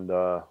 and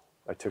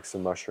I took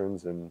some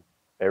mushrooms, and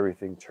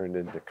everything turned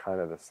into kind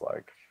of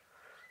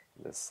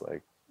this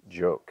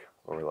joke,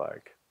 or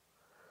like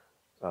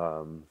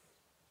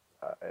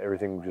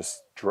everything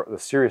just the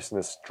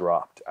seriousness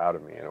dropped out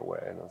of me in a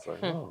way, and I was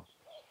like, oh.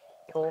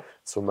 Cool.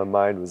 So my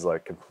mind was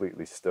like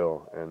completely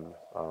still, and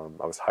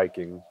I was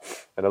hiking,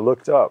 and I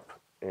looked up,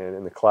 and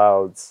in the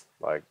clouds,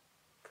 like,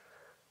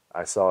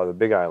 I saw the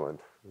Big Island.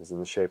 It was in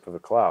the shape of a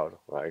cloud.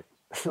 Like,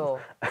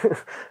 cool.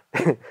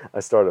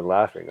 I started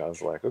laughing. I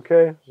was like,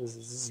 okay, this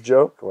is a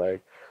joke,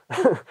 like,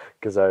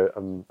 because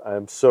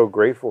I'm so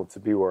grateful to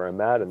be where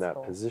I'm at in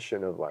that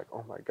position of like,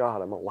 oh my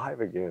God, I'm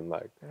alive again.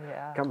 Like,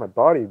 got my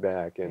body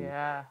back, and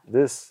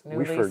this New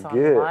we lease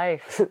forget. on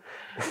life.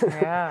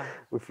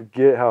 We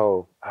forget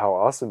how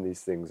awesome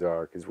these things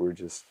are, because we're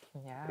just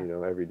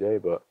every day.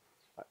 But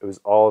it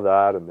was all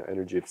that, and the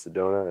energy of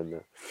Sedona,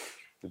 and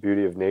the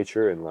beauty of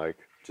nature, and like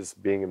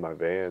just being in my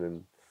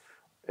van,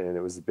 and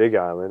it was the Big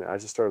Island. I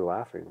just started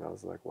laughing. I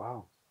was like,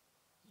 wow,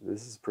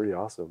 this is pretty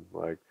awesome.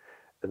 Like,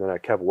 and then I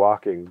kept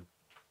walking,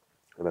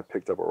 and I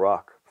picked up a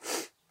rock,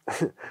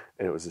 and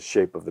it was the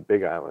shape of the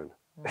Big Island.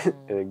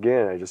 And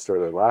again, I just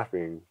started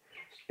laughing,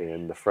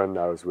 and the friend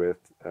I was with,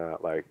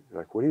 like,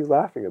 what are you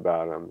laughing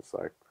about? And I'm just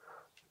like,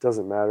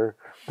 doesn't matter.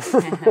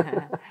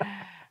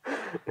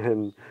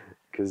 And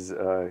because,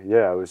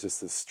 it was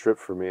just this trip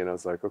for me. And I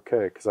was like,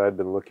 okay, because I had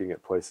been looking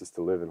at places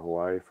to live in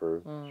Hawaii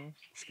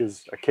just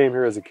because I came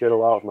here as a kid a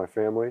lot with my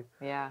family.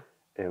 Yeah.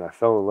 And I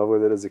fell in love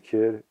with it as a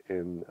kid.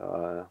 And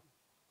I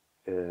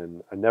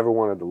never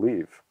wanted to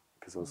leave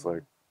because I was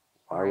like,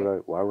 why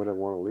would I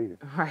want to leave?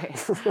 Right.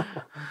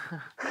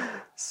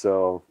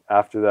 So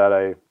after that,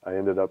 I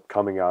ended up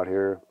coming out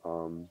here,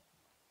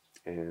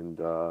 and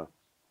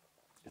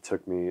it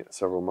took me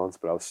several months,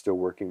 but I was still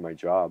working my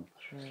job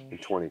in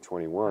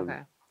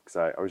 2021 because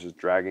I was just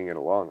dragging it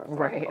along. I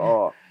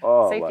thought,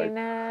 oh, safety like,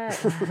 net.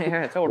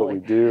 Yeah, totally.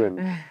 what we do, and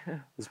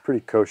it was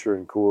pretty kosher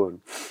and cool.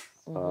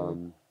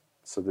 And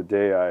so the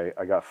day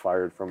I got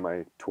fired from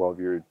my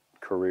 12-year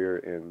career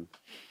in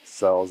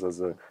sales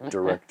as a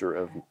director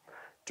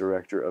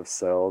of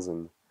sales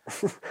and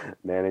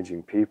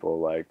managing people,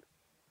 like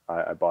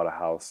I bought a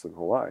house in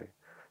Hawaii.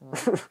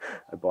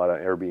 I bought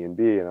an Airbnb,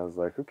 and I was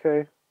like,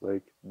 okay,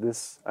 like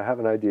this, I have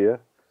an idea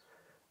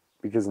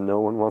because no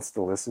one wants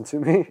to listen to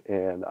me,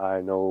 and I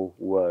know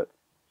what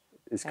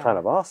is kind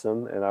of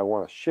awesome, and I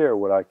want to share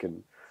what I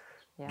can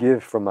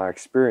give from my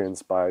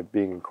experience by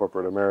being in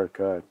corporate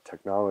America,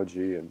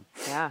 technology, and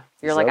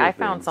you're like, I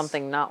found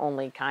something not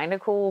only kind of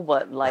cool,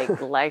 but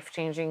like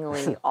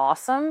life-changingly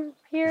awesome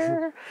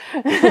here.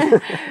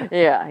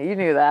 Yeah, you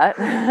knew that.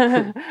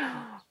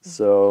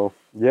 So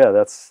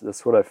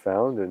that's what I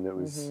found, and it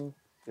was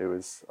it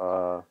was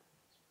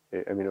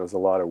a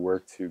lot of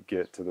work to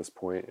get to this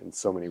point in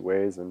so many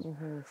ways,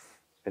 and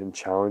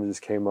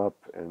challenges came up,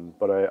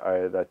 but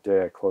I that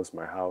day I closed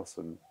my house,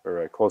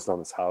 I closed on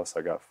this house.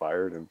 I got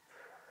fired,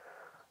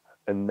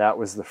 and that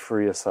was the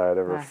freest I had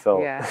ever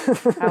felt. Yeah,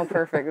 how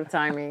perfect the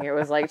timing. It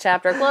was like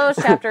chapter closed,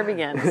 chapter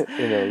begins.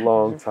 In a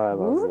long time,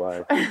 I was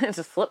like...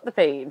 Just flip the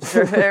page.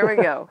 There we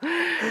go.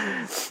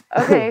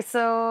 Okay,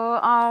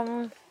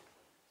 so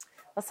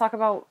let's talk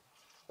about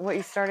what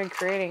you started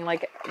creating.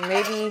 Like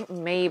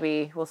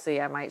maybe, we'll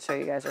see. I might show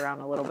you guys around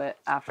a little bit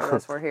after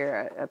this. We're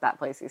here at that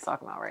place he's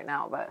talking about right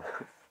now. But,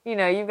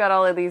 you've got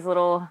all of these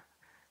little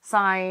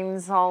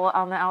signs all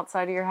on the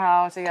outside of your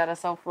house. You got a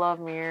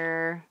self-love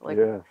mirror.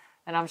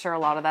 And I'm sure a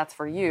lot of that's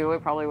for you.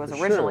 It probably was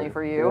originally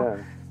for you.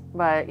 Yeah.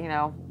 But,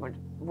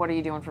 what are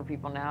you doing for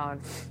people now?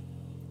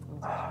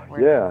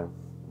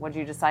 What did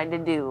you decide to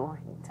do?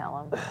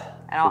 Tell them.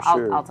 And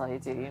I'll tell you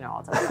too.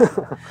 I'll tell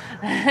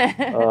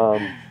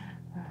you.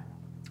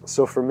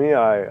 So for me,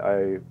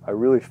 I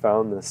really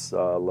found this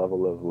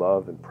level of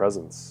love and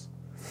presence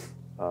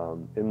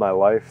in my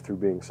life through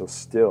being so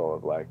still.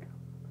 Of like,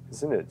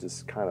 isn't it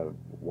just kind of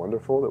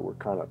wonderful that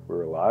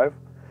we're alive?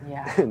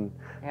 Yeah. And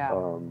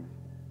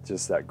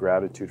just that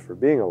gratitude for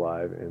being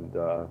alive and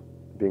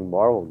being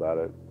marveled at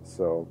it.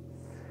 So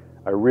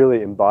I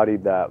really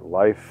embodied that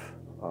life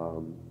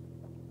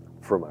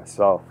for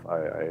myself.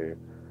 I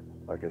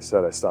like I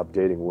said, I stopped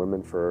dating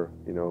women for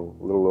a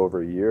little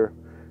over a year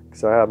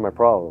because I had my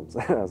problems.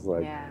 I was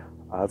like,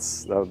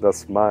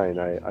 that's mine.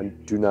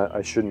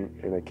 I shouldn't,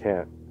 and I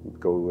can't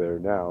go there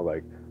now.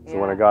 Like, so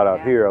when I got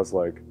out here, I was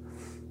like,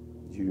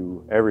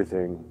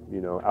 everything,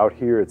 out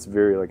here, it's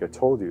very, like I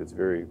told you,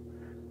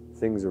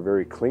 things are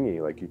very clingy.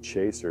 Like you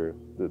chase, or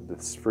the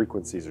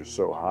frequencies are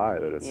so high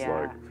that it's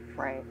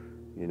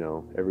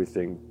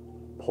everything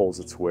pulls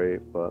its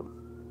weight. But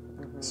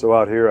so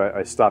out here,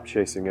 I stopped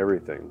chasing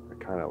everything.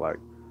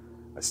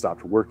 I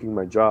stopped working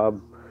my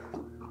job.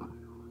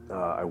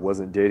 I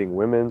wasn't dating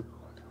women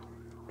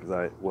because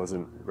I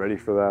wasn't ready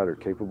for that or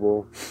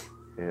capable.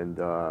 And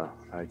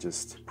I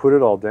just put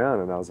it all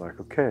down, and I was like,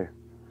 okay,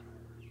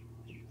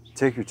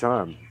 take your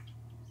time.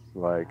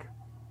 Like,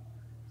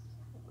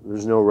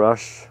 there's no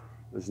rush.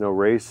 There's no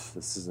race.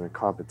 This isn't a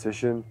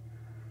competition.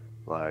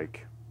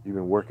 Like, you've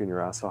been working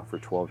your ass off for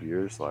 12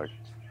 years. Like,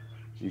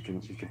 you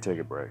can take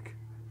a break.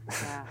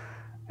 Yeah.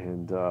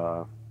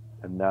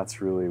 And that's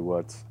really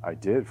what I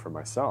did for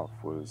myself.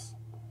 Was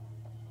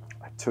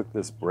I took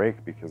this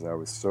break because I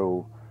was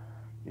so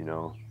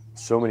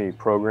many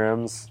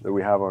programs that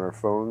we have on our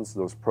phones.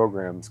 Those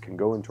programs can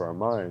go into our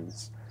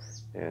minds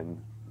and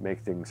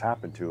make things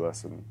happen to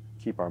us and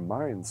keep our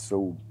minds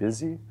so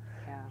busy.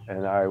 Yeah.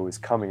 And I was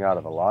coming out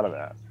of a lot of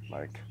that,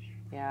 like,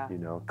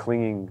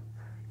 clinging,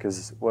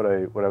 because what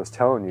I was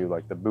telling you,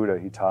 like the Buddha,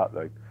 he taught,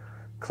 like,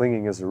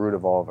 clinging is the root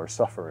of all of our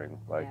suffering.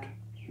 Like,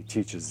 he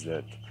teaches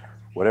that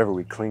whatever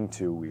we cling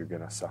to, we're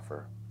going to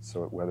suffer.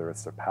 So whether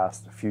it's the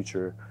past, the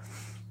future,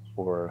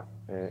 or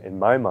in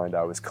my mind,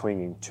 I was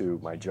clinging to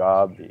my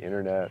job, the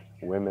internet,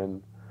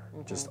 women,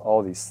 just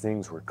all these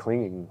things were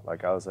clinging.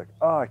 Like, I was like,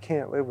 oh, I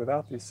can't live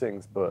without these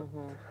things. But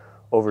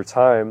over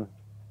time,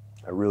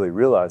 I really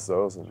realized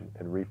those and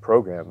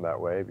reprogrammed that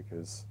way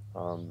because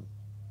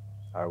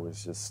I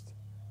was just,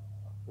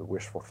 the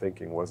wishful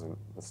thinking wasn't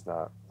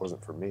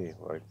for me.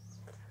 Like,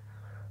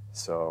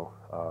 so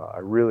I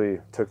really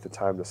took the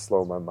time to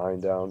slow my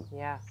mind down.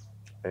 Yeah.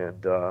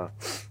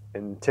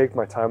 And take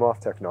my time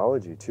off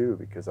technology too,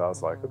 because I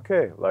was like,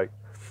 okay, like,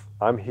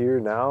 I'm here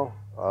now.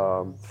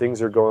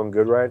 Things are going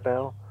good right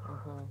now.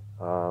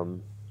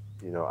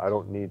 I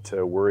don't need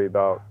to worry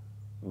about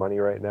money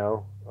right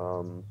now.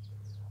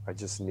 I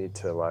just need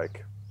to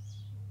like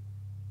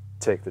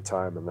take the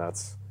time, and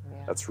that's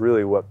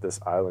really what this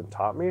island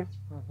taught me. It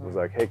was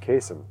like, hey,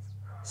 CASON,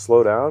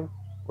 slow down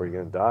or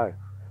you're gonna die.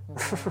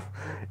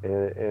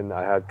 And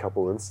I had a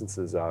couple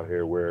instances out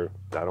here where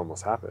that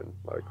almost happened.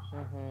 Like,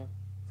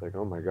 it's like,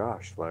 oh my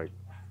gosh, like,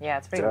 yeah,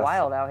 it's pretty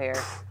wild out here.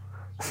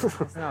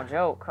 It's no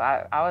joke.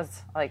 I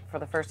was like, for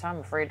the first time,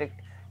 afraid to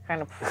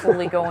kind of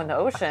fully go in the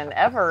ocean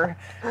ever,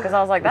 because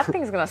I was like, that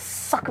thing's gonna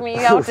suck me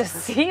out to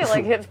sea.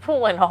 Like, it's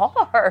pulling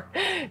hard.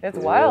 It's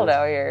wild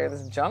out here.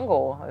 This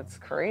jungle, it's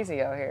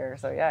crazy out here.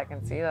 So yeah, I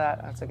can see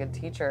that. That's a good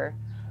teacher.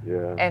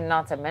 Yeah. And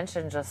not to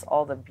mention just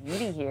all the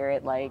beauty here.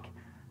 It like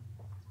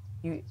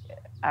you.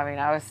 I mean,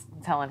 I was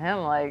telling him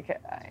like,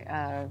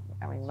 I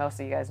mean, most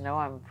of you guys know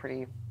I'm a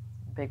pretty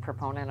big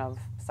proponent of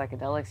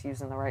psychedelics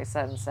using the right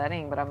set and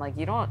setting, but I'm like,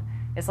 you don't.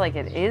 It's like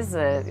it is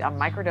a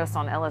microdose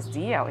on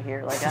LSD out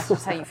here. Like, that's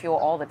just how you feel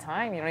all the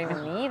time. You don't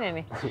even need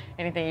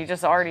anything. You're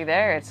just already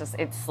there. It's just,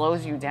 it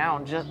slows you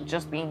down.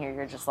 Just being here,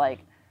 you're just like,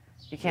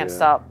 you can't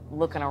stop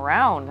looking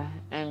around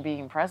and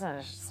being present.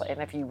 It's just like,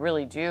 and if you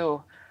really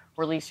do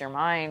release your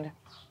mind,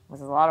 which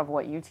is a lot of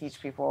what you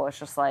teach people, it's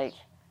just like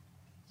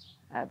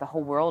the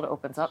whole world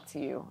opens up to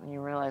you, and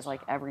you realize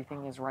like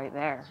everything is right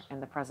there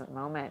in the present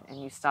moment,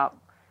 and you stop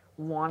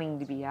wanting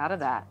to be out of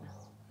that.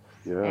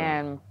 Yeah.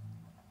 And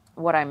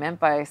what I meant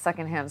by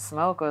secondhand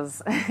smoke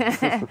was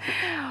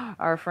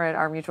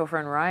our mutual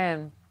friend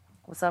Ryan.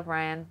 What's up,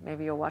 Ryan?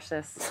 Maybe you'll watch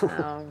this.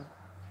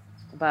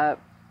 But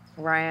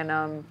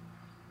Ryan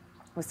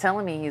was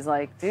telling me, he's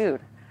like,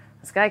 dude,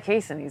 this guy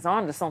CASON, he's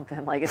on to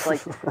something. Like,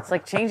 it's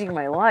like changing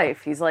my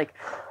life. He's like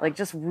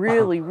just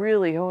really,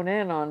 really hone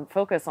in on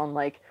focus on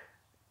like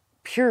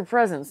pure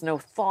presence, no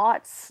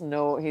thoughts,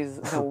 no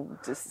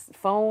just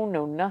phone,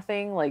 no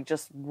nothing, like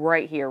just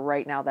right here,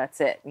 right now, that's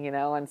it, you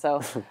know? And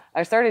so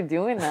I started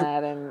doing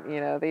that, and,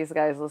 you know, these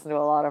guys listen to a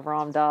lot of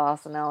Ram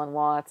Dass and Alan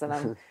Watts, and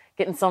I'm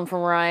getting some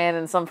from Ryan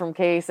and some from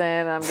CASON,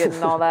 and I'm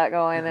getting all that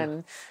going,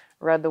 and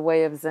read The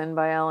Way of Zen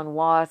by Alan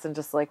Watts, and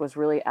just like was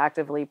really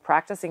actively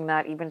practicing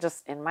that, even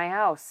just in my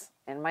house,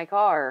 in my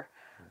car,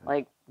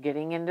 like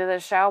getting into the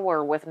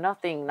shower with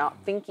nothing, not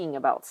thinking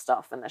about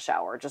stuff in the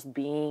shower, just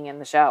being in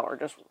the shower,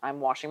 just I'm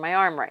washing my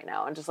arm right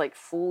now, and just like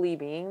fully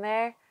being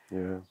there.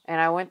 Yeah.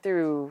 And I went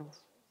through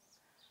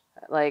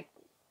like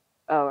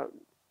a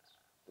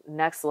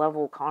next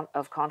level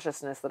of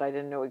consciousness that I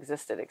didn't know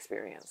existed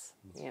experience,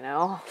 you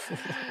know?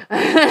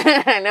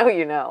 I know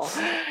you know.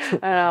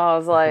 And I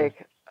was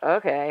like,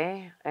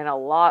 okay. And a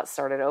lot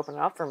started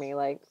opening up for me.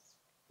 Like,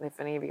 if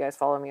any of you guys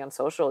follow me on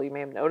social, you may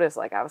have noticed,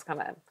 like, I was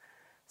kind of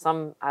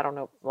I don't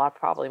know,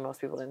 probably most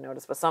people didn't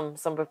notice, but some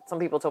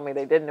people told me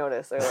they did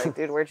notice. They're like,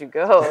 dude, where'd you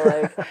go?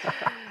 Like,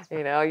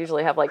 you know, I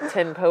usually have like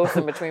 10 posts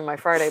in between my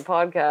Friday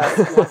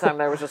podcast. One time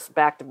there was just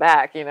back to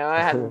back, you know, I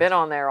hadn't been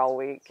on there all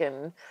week.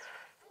 And,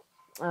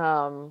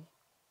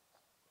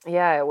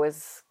 yeah,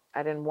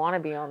 I didn't want to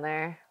be on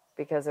there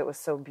because it was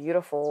so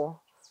beautiful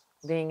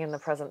being in the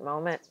present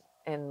moment,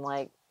 and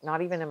like,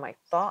 not even in my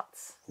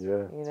thoughts,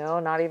 you know,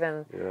 not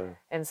even.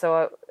 And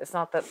so it's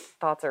not that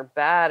thoughts are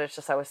bad. It's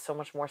just, I was so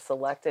much more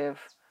selective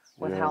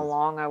with how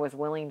long I was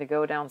willing to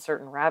go down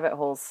certain rabbit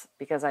holes,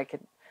 because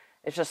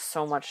it's just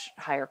so much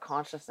higher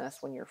consciousness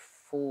when you're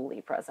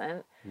fully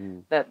present,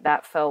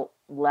 that felt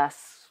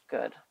less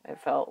good. It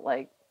felt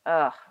like,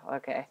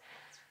 okay.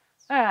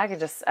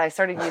 I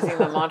started using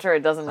the mantra,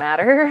 it doesn't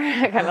matter,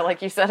 kind of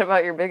like you said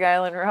about your Big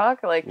Island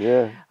Rock. Like,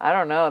 I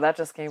don't know, that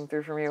just came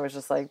through for me. It was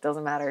just like,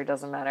 doesn't matter,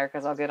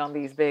 because I'll get on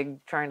these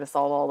big, trying to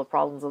solve all the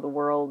problems of the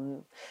world,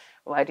 and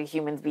why do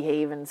humans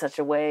behave in such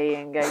a way,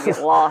 and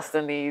get lost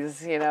in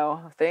these, you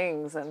know,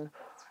 things. And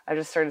I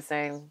just started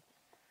saying,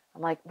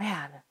 I'm like,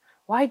 man,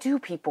 why do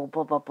people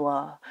blah, blah,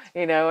 blah,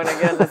 you know, and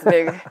again, this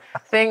big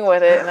thing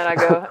with it. And then I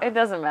go, it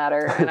doesn't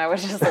matter. And I would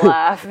just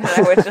laugh, and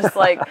I would just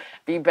like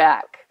be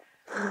back.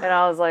 And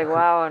I was like,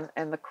 wow.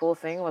 And the cool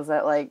thing was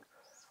that, like,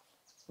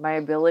 my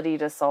ability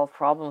to solve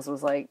problems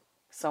was like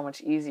so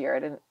much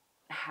easier.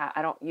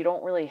 You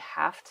don't really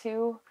have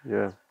to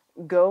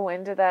go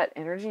into that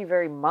energy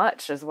very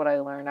much, is what I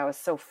learned. I was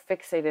so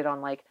fixated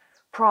on like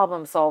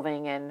problem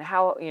solving and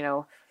how, you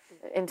know,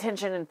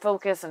 intention and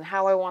focus and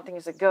how I want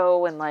things to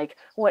go, and like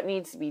what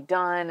needs to be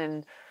done,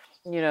 and,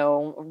 you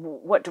know,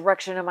 what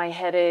direction am I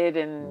headed,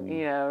 and,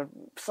 you know,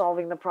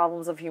 solving the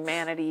problems of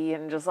humanity,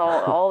 and just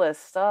all this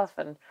stuff.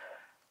 And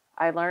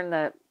I learned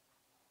that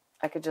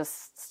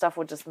stuff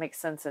would just make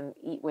sense and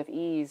eat with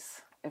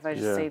ease if I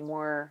just stayed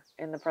more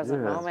in the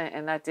present moment.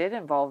 And that did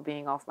involve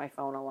being off my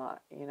phone a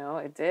lot. You know,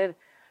 it did.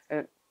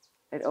 It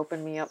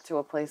opened me up to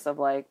a place of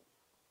like,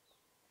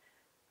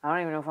 I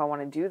don't even know if I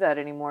want to do that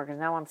anymore, because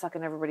now I'm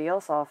sucking everybody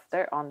else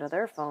onto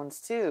their phones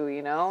too,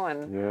 you know?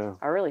 And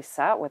I really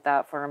sat with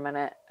that for a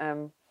minute.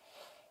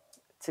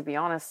 To be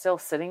honest, still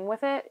sitting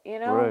with it, you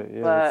know?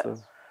 Right, but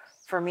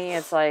for me,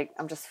 it's like,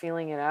 I'm just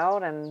feeling it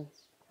out. And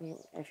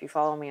if you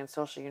follow me on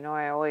social, you know,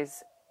 I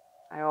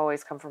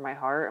always come from my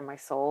heart and my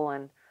soul,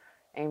 and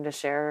aim to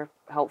share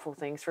helpful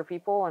things for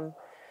people. And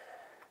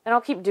And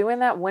I'll keep doing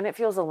that when it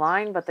feels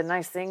aligned. But the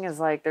nice thing is,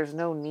 like, there's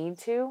no need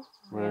to,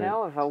 Right. you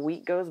know, if a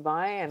week goes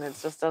by and it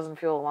just doesn't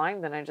feel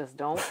aligned, then I just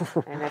don't.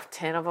 And if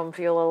 10 of them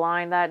feel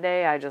aligned that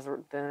day,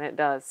 then it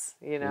does,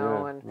 you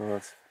know. Yeah. And Well,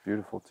 that's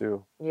beautiful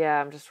too.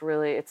 yeah,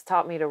 it's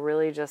taught me to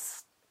really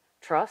just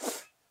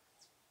trust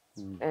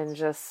and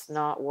just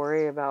not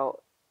worry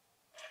about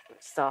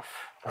stuff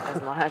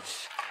as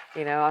much.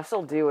 You know, I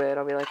still do it.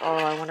 I'll be like, oh,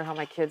 I wonder how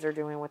my kids are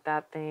doing with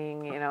that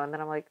thing, you know, and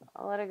then I'm like,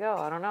 I'll let it go.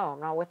 I don't know.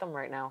 I'm not with them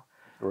right now.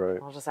 Right.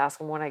 I'll just ask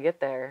them when I get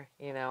there,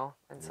 you know,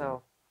 and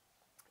so,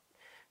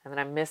 and then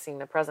I'm missing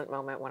the present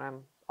moment when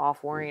I'm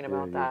off worrying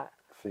about that.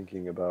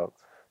 Thinking about,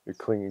 you're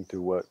clinging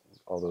to what,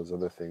 all those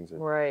other things.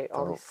 Right.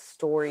 All these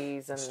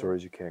stories and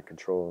stories you can't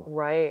control.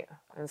 Right.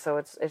 And so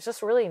it's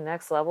just really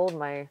next level.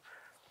 My,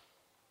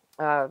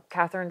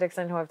 Catherine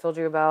Dixon, who I've told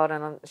you about,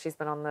 and she's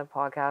been on the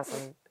podcast,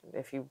 and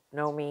if you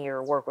know me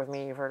or work with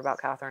me, you've heard about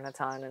Catherine a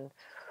ton, and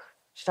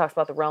she talks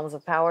about the realms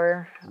of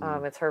power.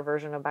 It's her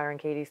version of Byron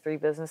Katie's 3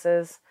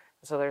 businesses.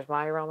 So there's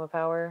my realm of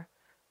power,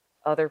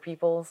 other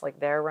people's, like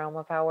their realm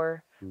of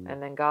power,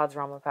 and then God's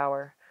realm of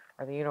power,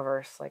 or the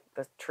universe, like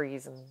the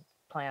trees and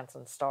plants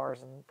and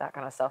stars and that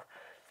kind of stuff.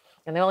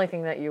 And the only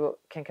thing that you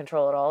can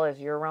control at all is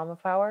your realm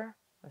of power.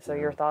 So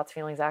your thoughts,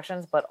 feelings,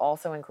 actions, but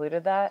also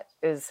included that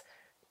is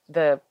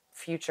the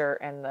future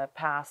and the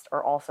past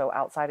are also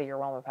outside of your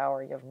realm of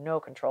power. You have no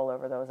control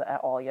over those at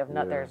all. You have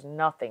there's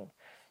nothing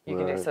you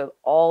can do. So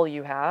all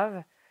you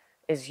have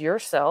is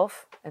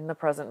yourself in the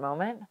present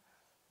moment.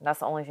 And that's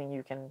the only thing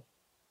you can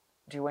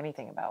do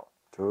anything about.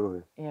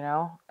 Totally. You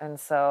know? And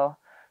so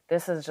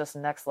this is just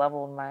next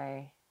level in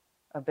my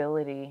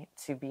ability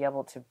to be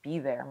able to be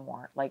there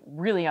more, like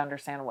really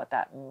understand what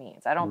that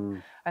means.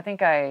 I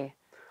think I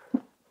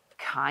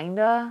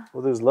kinda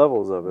there's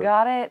levels of it.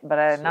 Got it, but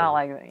I'm not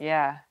like,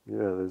 yeah,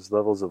 there's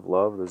levels of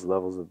love, there's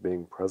levels of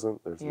being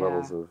present, there's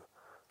levels of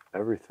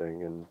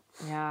everything. And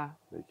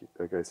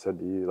like I said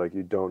to you, like,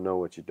 you don't know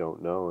what you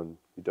don't know, and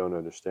you don't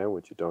understand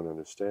what you don't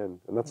understand,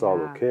 and that's all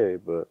okay.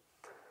 But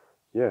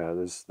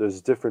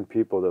there's different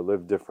people that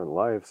live different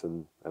lives,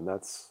 and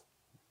that's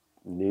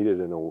needed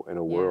in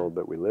a world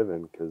that we live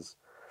in, because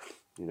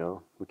you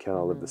know, we can't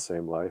all live the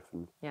same life.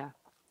 And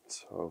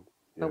so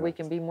but we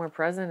can be more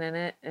present in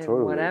it, and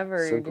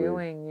whatever you're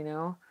doing, you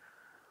know,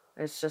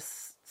 it's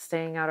just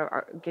staying out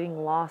of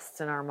getting lost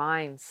in our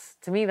minds.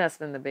 To me, that's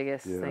been the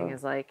biggest thing,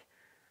 is like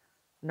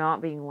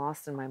not being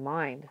lost in my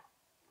mind.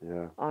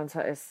 That's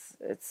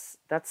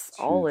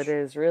all it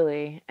is,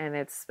 really. And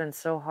it's been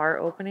so heart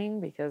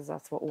opening, because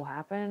that's what will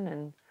happen.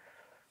 And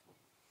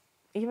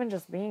even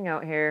just being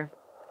out here,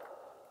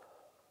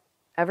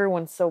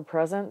 everyone's so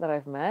present that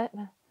I've met.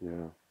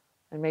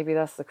 And maybe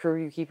that's the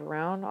crew you keep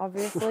around,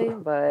 obviously.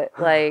 But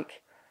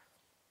like,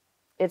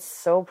 it's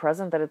so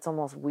present that it's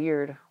almost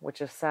weird, which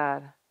is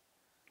sad.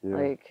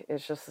 Like,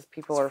 it's just as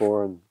people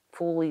are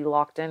fully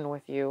locked in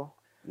with you.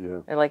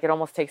 And like, it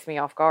almost takes me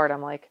off guard.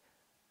 I'm like,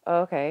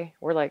 oh, okay,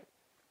 we're like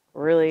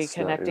really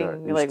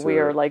connecting. Like, we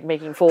are like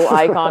making full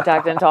eye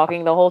contact and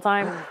talking the whole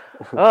time.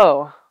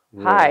 Oh,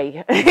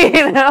 hi.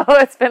 You know,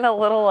 it's been a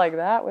little like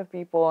that with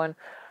people. And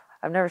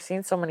I've never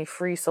seen so many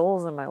free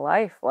souls in my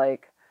life.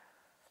 Like,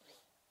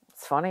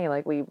 it's funny,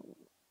 like we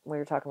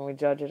were talking, we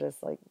judge it as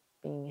like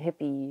being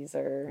hippies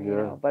or, you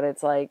know, but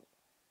it's like,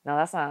 no,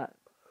 that's not,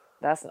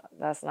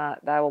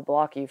 that will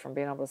block you from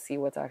being able to see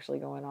what's actually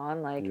going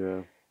on. Like,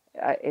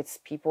 it's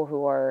people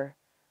who are,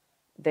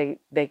 they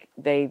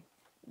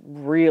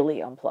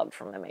really unplugged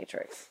from the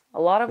Matrix.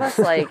 A lot of us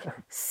like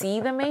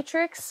see the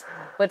Matrix,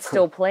 but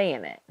still play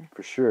in it.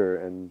 For sure.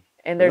 And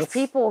there's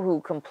people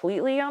who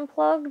completely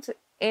unplugged,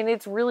 and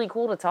it's really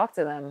cool to talk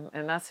to them.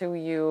 And that's who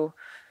you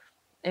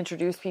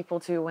introduce people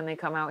to when they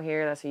come out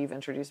here. That's who you've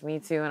introduced me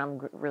to, and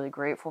I'm really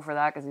grateful for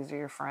that, because these are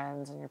your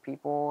friends and your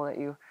people that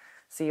you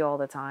see all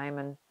the time.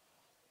 And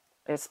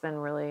it's been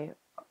really,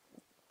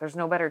 there's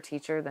no better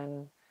teacher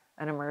than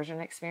an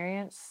immersion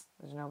experience.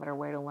 There's no better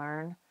way to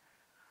learn.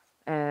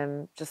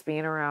 And just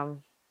being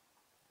around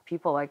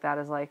people like that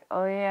is like,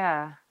 oh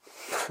yeah,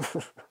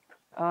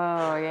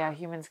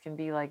 humans can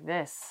be like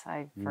this.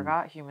 I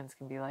forgot humans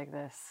can be like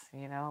this,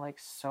 you know, like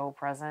so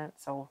present,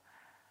 so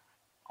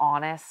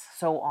honest.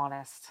 So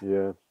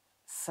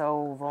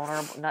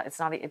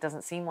vulnerable. It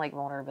doesn't seem like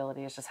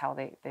vulnerability. It's just how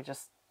they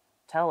just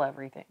tell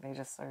everything. They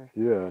just are.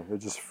 Yeah, they're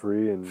just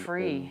free and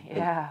free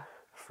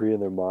in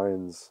their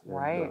minds.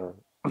 Right.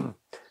 And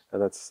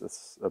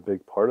that's a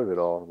big part of it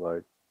all.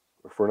 Like,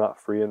 if we're not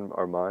free in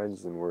our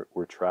minds, then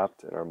we're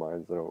trapped in our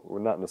minds. You know, we're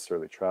not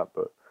necessarily trapped,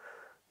 but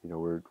you know,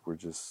 we're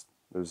just,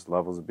 there's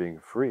levels of being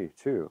free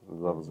too.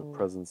 There's levels of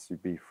presence. You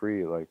be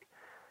free, like,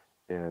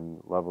 and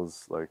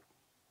levels like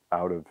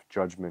out of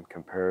judgment,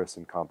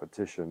 comparison,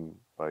 competition,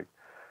 like.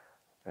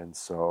 And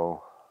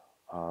so,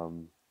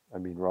 I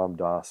mean, Ram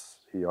Dass,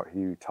 he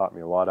taught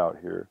me a lot out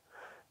here.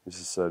 He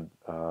just said,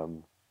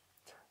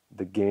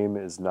 the game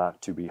is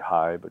not to be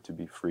high, but to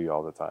be free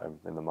all the time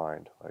in the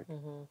mind. Like,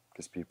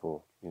 because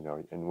people, you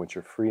know, and once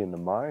you're free in the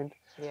mind,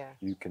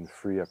 you can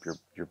free up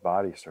your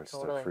body starts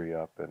to free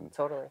up. And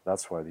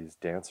that's why these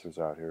dancers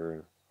out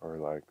here are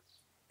like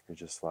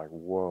you're just like,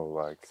 whoa,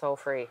 like so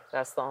free.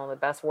 That's the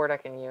best word I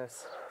can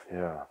use.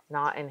 Yeah.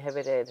 Not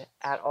inhibited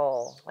at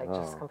all. Like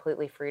just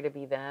completely free to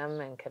be them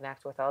and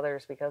connect with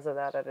others because of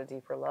that at a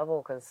deeper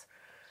level, because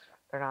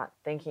they're not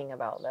thinking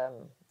about them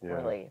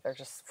really. They're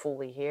just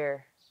fully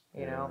here,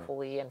 you know,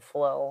 fully in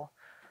flow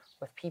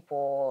with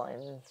people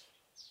and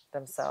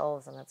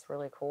themselves, and it's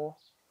really cool.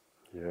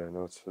 Yeah,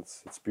 no,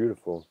 it's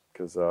beautiful,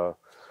 because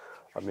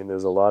I mean,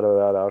 there's a lot of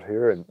that out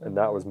here, and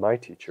that was my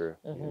teacher.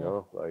 You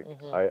know, like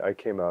I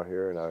came out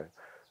here and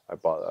I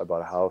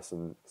bought a house,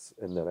 and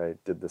then I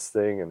did this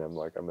thing, and I'm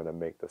like, I'm gonna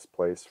make this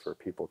place for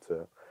people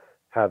to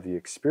have the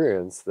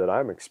experience that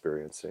I'm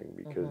experiencing,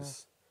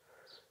 because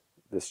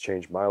this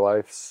changed my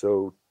life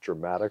so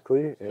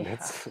dramatically, and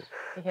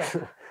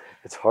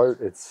it's hard.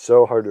 It's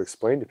so hard to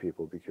explain to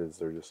people, because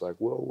they're just like,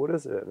 well, what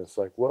is it? And it's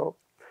like, well,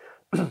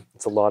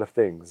 it's a lot of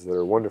things that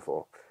are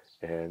wonderful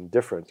and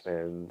different,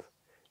 and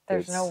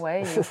there's no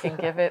way you can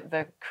give it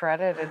the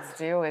credit it's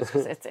due. It's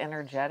just, it's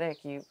energetic.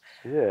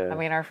 I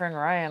mean, our friend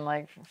Ryan,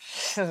 like,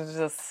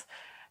 just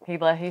he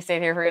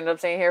stayed here ended up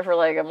staying here for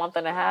like a month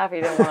and a half.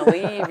 He didn't want to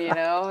leave, you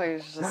know.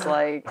 He's just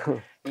like,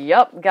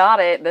 yep, got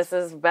it. This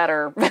is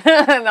better.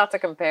 Not to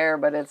compare,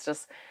 but it's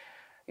just,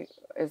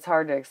 it's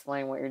hard to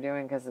explain what you're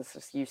doing, because it's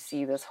just, you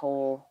see this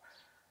whole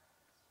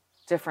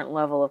different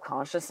level of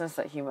consciousness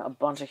that a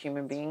bunch of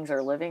human beings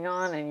are living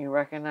on, and you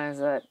recognize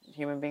that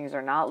human beings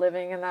are not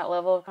living in that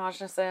level of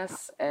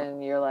consciousness,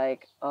 and you're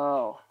like,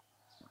 oh,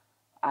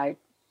 I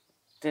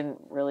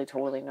didn't really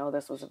totally know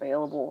this was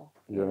available,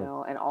 you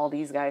know, and all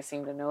these guys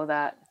seem to know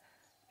that,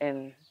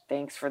 and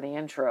thanks for the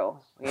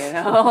intro, you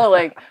know.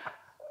 Like,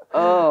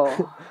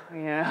 oh,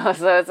 you know,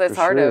 so it's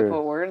hard to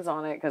put words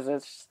on it, because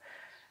it's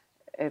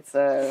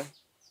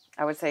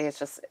I would say it's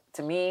just,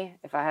 to me,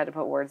 if I had to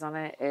put words on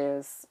it,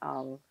 is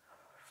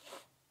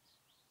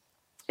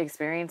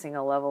experiencing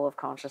a level of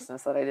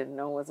consciousness that I didn't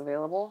know was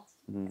available,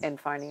 and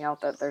finding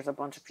out that there's a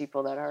bunch of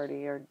people that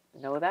already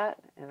know that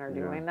and are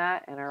doing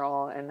that and are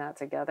all in that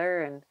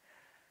together. And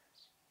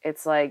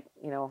it's like,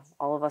 you know,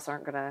 all of us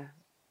aren't going to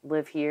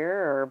live here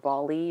or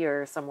Bali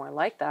or somewhere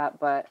like that,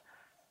 but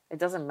it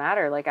doesn't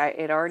matter. Like,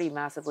 it already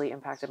massively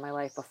impacted my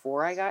life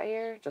before I got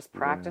here, just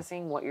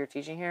practicing what you're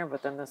teaching here.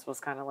 But then this was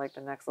kind of like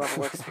the next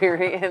level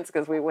experience,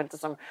 because we went to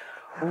some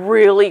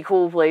really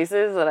cool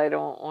places that I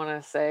don't want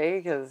to say,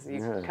 because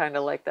you kind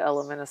of like the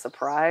element of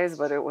surprise.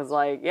 But it was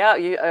like,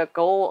 a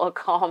goal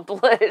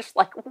accomplished.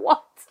 Like,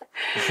 what?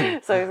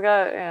 So he's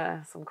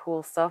got some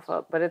cool stuff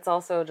up. But it's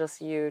also just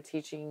you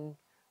teaching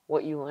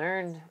what you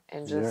learned,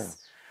 and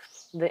just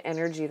the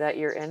energy that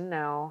you're in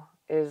now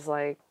is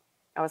like,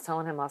 I was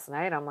telling him last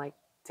night, I'm like,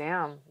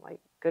 damn, like,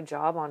 good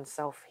job on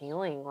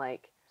self-healing.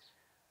 Like,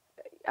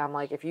 I'm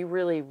like, if you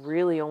really,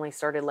 really only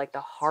started like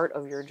the heart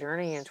of your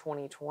journey in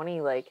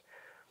 2020, like,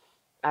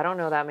 I don't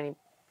know that many,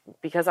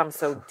 because I'm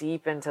so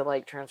deep into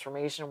like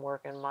transformation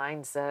work and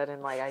mindset,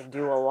 and like I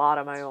do a lot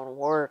of my own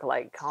work,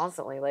 like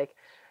constantly, like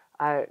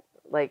I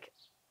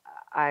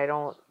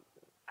don't,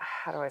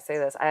 how do I say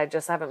this? I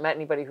just haven't met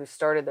anybody who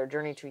started their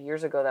journey 2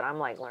 years ago that I'm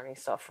like learning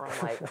stuff from,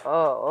 like,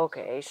 oh,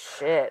 okay,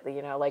 shit,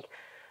 you know, like,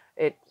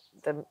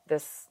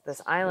 this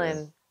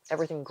island,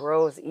 everything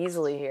grows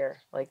easily here.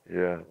 Like,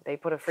 they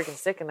put a freaking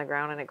stick in the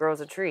ground and it grows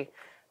a tree.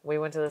 We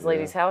went to this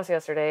lady's house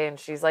yesterday, and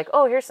she's like,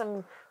 oh, here's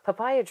some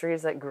papaya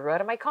trees that grew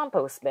out of my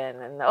compost bin.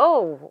 And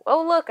oh,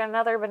 look,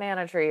 another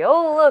banana tree.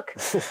 Oh, look,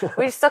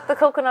 we stuck the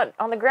coconut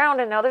on the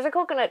ground and now there's a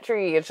coconut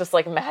tree. It's just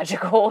like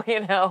magical,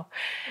 you know?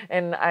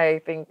 And I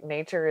think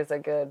nature is a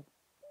good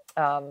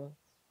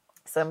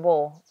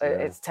symbol.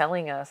 It's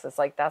telling us, it's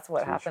like, that's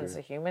what happens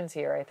to humans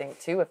here, I think,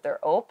 too, if they're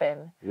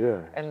open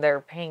and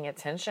they're paying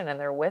attention and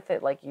they're with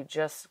it. Like,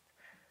 it's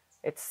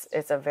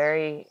a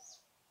very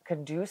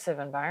conducive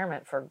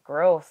environment for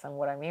growth. And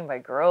what I mean by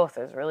growth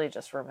is really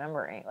just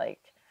remembering,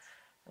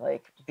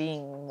 like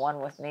being one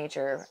with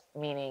nature,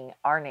 meaning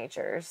our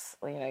natures,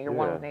 you know, you're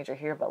one with nature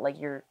here, but like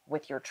you're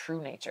with your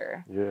true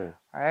nature.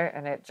 Right.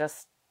 And it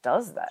just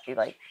does that.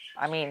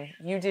 I mean,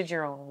 you did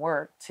your own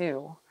work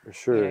too. For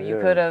sure. You know, you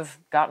could have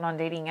gotten on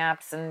dating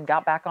apps and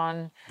got back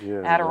on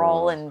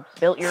Adderall and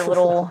built your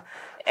little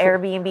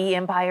Airbnb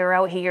empire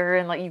out here,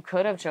 and like, you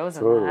could have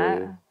chosen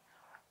that,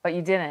 but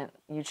you didn't.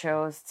 You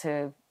chose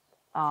to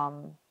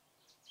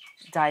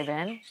dive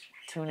in,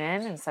 tune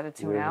in instead of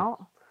tune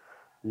out.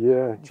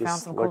 Yeah, you just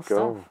found some let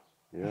cool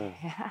go.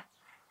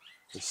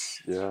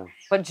 Stuff.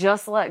 But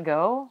just let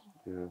go.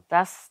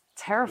 That's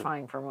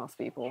terrifying for most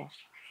people.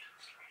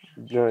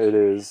 No, it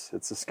is.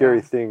 It's a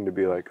scary thing to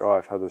be like, oh,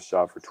 I've had this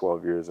job for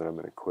 12 years and I'm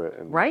going to quit.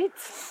 And, right.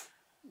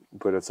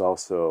 But it's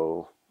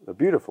also a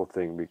beautiful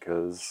thing,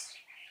 because,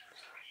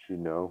 you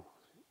know,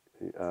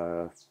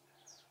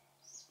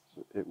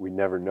 we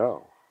never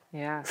know.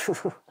 Yeah.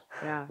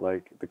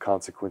 Like, the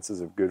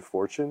consequences of good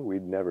fortune,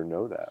 we'd never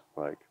know that.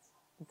 Like,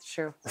 it's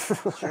true.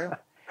 It's true.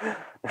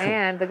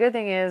 And the good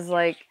thing is,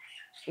 like,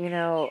 you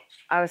know,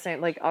 I was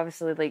saying, like,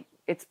 obviously, like,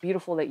 it's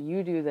beautiful that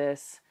you do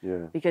this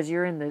because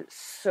you're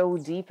so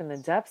deep in the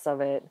depths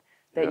of it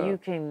that you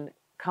can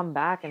come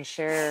back and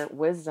share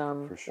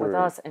wisdom with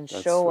us and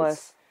show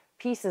us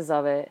pieces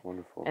of it.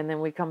 Wonderful. And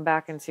then we come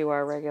back into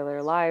our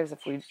regular lives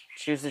if we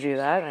choose to do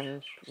that,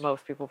 and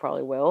most people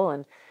probably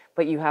will.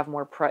 But you have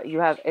more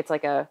it's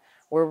like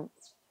we're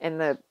in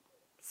the,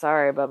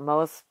 sorry, but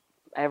most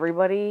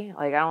everybody,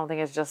 like, I don't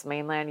think it's just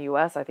mainland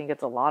US. I think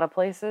it's a lot of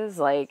places.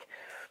 Like,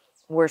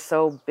 we're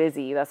so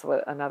busy. That's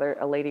what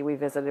a lady we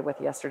visited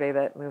with yesterday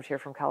that moved here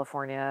from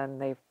California,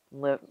 and they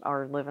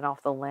are living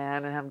off the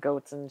land and have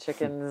goats and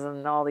chickens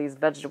and all these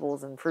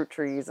vegetables and fruit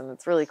trees, and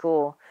it's really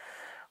cool.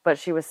 But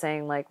she was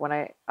saying, like, when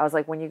I was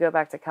like, when you go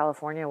back to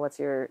California, what's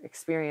your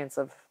experience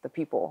of the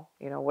people?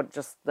 You know,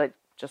 just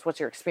what's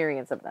your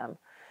experience of them?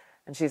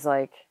 And she's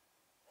like,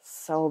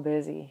 so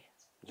busy.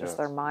 Just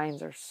their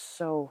minds are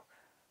so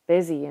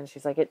busy. And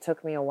she's like, it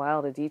took me a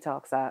while to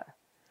detox that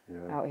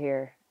out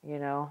here, you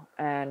know?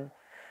 And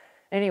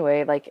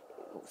anyway, like,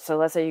 so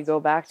let's say you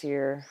go back to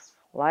your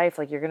life,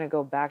 like, you're going to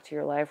go back to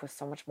your life with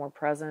so much more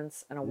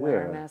presence and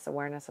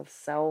awareness of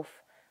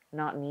self,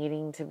 not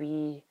needing to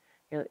be,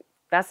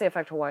 that's the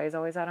effect Hawaii's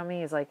always had on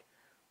me, is like,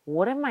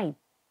 what am I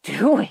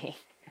doing?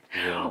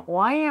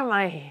 Why am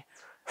I,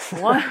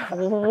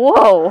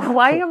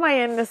 why am I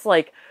in this,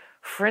 like,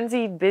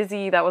 frenzied,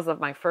 busy? That was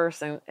my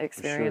first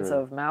experience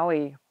of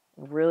Maui.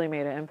 Really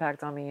made an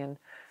impact on me, and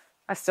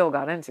I still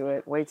got into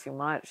it way too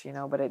much, you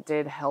know, but it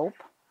did help,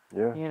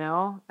 you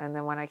know. And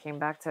then when I came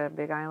back to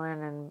Big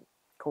Island and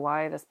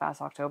Kauai this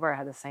past October, I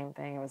had the same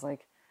thing. It was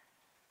like,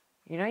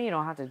 you know, you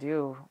don't have to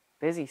do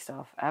busy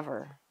stuff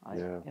ever.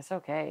 Like, it's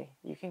okay.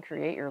 You can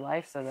create your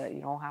life so that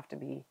you don't have to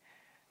be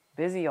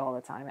busy all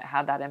the time. It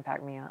had that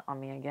impact on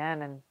me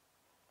again. And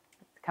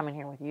coming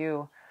here with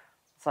you,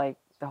 it's like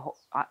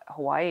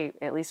Hawaii,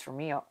 at least for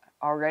me,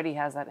 already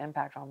has that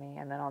impact on me.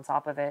 And then on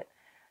top of it,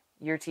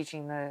 you're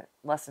teaching the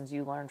lessons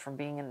you learned from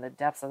being in the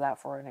depths of that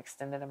for an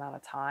extended amount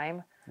of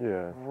time.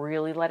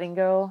 Really letting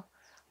go.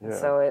 And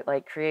so it,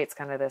 like, creates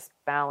kind of this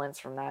balance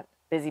from that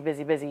busy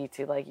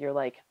to, like, you're,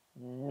 like,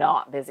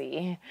 not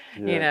busy,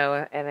 you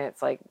know, and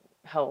it's like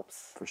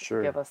helps for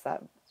sure give us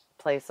that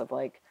place of,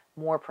 like,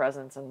 more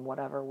presence in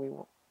whatever we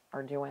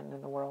are doing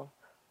in the world.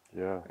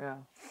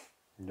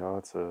 No,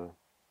 it's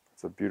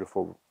a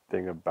beautiful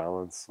thing of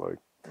balance. Like,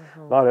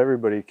 not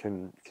everybody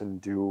can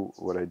do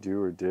what I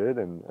do or did,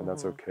 and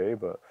that's okay.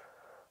 But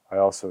I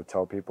also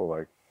tell people,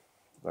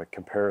 like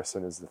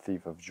comparison is the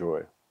thief of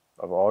joy,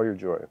 of all your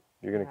joy.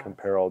 You're going to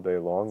compare all day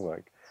long,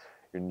 like,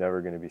 you're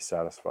never going to be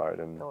satisfied.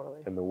 And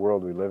and the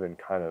world we live in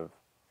kind of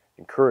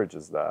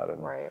encourages that.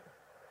 And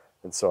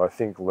and so I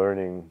think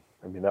learning,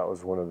 I mean, that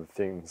was one of the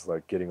things,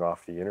 like, getting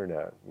off the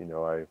internet. You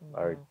know, I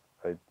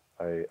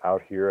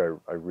out here,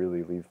 I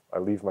really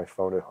leave my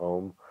phone at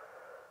home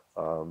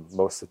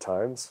most of the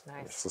times.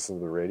 I just listen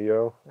to the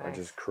radio. I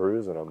just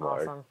cruise, and I'm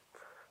like,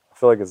 I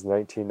feel like it's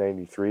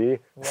 1993.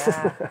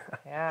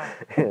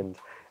 And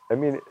I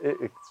mean,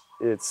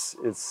 it's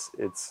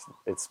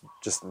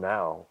just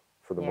now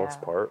for the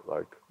most part,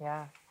 like,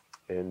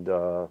 and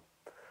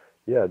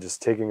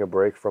just taking a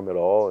break from it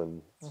all.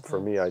 And for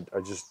me, I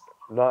just,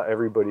 not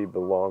everybody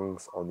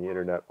belongs on the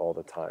internet all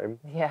the time.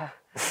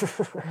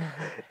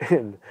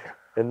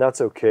 And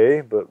that's okay,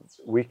 but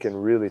we can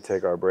really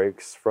take our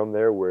breaks from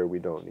there where we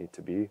don't need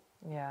to be.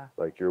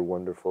 Like, you're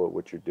wonderful at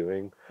what you're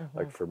doing.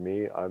 Like, for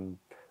me, I'm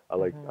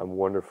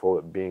wonderful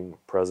at being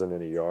present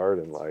in a yard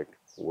and, like,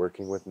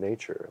 working with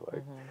nature.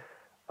 Like,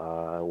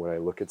 when I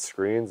look at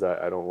screens,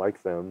 I don't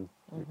like them.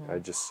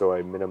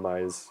 I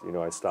minimize, you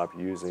know, I stop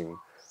using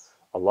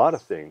a lot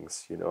of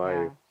things. You know,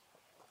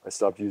 I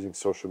stopped using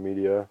social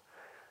media.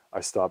 I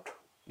stopped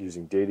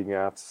using dating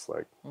apps.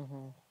 Like,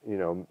 you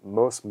know,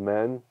 most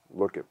men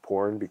look at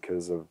porn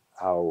because of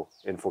how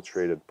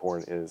infiltrated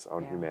porn is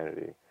on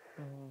humanity,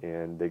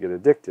 and they get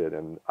addicted.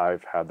 And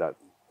I've had that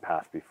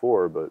path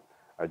before, but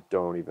I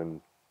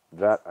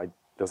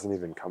doesn't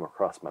even come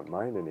across my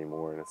mind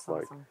anymore. And it's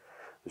like,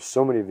 there's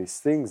so many of these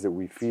things that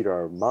we feed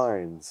our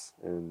minds,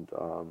 and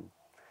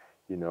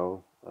you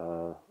know,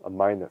 a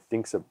mind that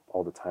thinks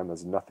all the time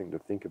has nothing to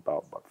think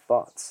about but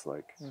thoughts.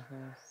 Like,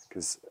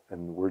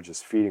 and we're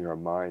just feeding our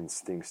minds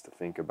things to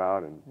think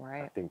about, and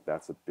I think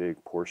that's a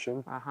big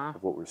portion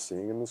of what we're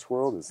seeing in this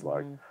world. Is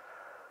like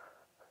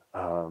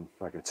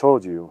I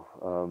told you,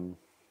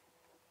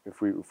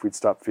 if we'd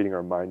stop feeding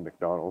our mind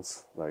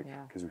McDonald's, like,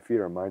 because we feed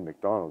our mind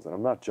McDonald's, and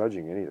I'm not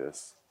judging any of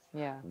this.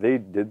 They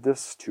did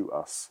this to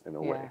us in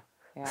a way.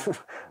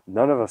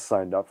 None of us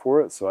signed up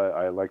for it, so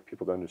I like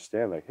people to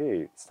understand, like,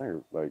 hey, it's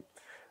not like,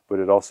 but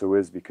it also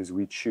is because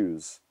we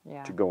choose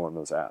to go on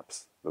those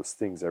apps, those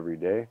things every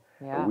day.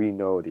 And we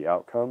know the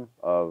outcome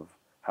of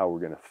how we're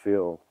going to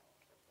feel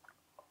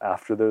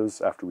after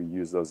we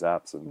use those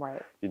apps. And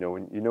you know,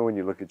 when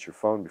you look at your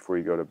phone before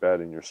you go to bed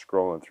and you're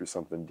scrolling through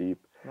something deep,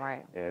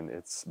 and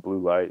it's blue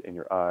light in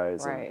your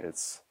eyes, and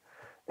it's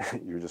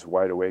you're just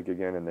wide awake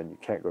again, and then you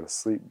can't go to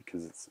sleep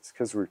because it's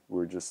because we're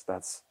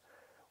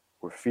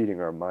feeding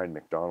our mind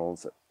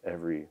McDonald's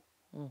every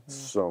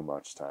so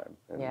much time.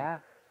 And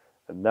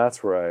and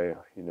that's where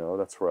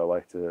I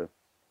like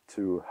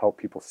to help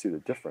people see the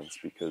difference,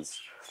 because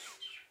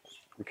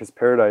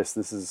paradise,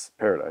 this is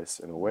paradise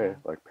in a way,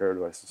 like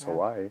paradise is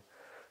Hawaii,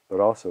 but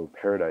also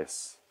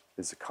paradise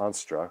is a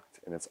construct,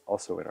 and it's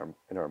also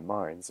in our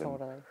minds and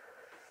Totally.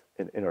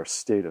 in our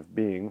state of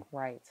being.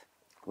 Right.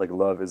 Like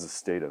love is a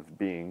state of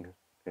being,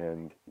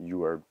 and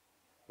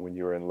when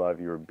you're in love,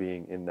 you're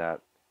being in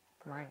that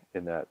Right.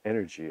 in that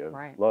energy of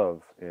Right.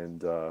 love.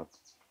 And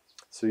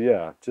so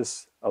yeah,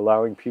 just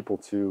allowing people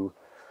to.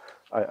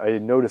 I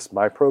noticed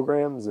my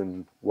programs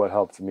and what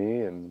helped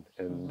me, and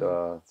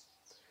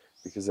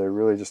because I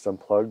really just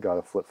unplugged, got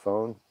a flip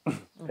phone,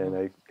 and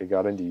I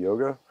got into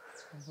yoga,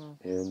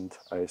 and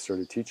I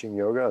started teaching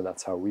yoga, and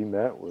that's how we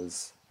met.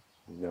 Was,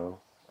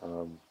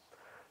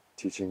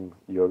 teaching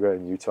yoga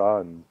in Utah,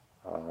 and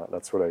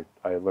that's what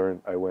I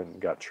learned. I went and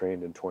got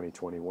trained in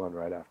 2021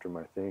 right after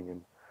my thing,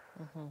 and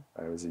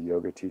I was a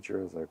yoga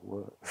teacher. I was like,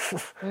 what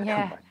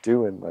am I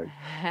doing? Like,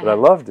 but I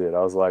loved it.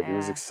 I was like, I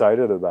was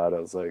excited about it. I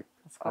was like,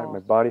 cool. my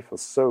body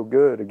feels so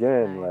good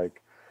again. Nice.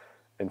 Like,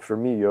 and for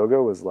me,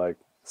 yoga was like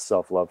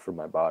self-love for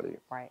my body.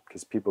 Right.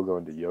 Because people go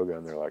into yoga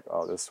and they're like,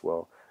 oh,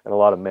 and a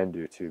lot of men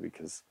do too,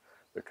 because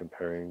they're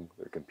comparing,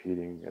 they're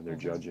competing, and they're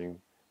judging.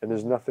 And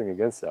there's nothing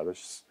against that.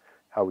 It's just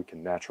how we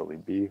can naturally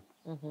be.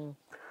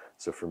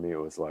 So for me,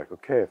 it was like,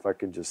 okay, if I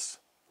can just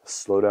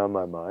slow down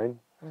my mind,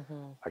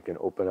 I can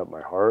open up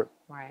my heart,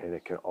 and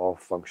it can all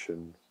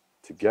function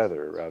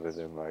together rather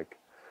than like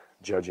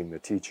judging the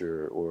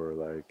teacher or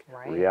like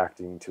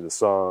reacting to the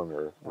song,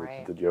 or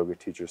the yoga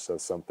teacher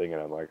says something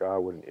and I'm like, oh,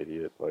 what an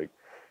idiot. Like,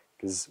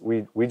 because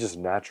we just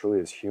naturally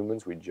as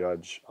humans, we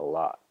judge a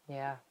lot.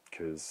 Yeah.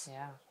 Because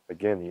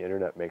again, the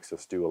internet makes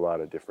us do a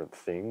lot of different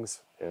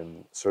things,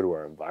 and so do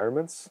our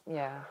environments.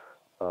 Yeah.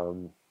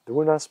 That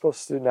we're not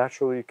supposed to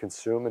naturally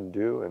consume and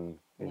do, and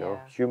you know,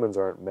 humans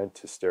aren't meant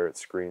to stare at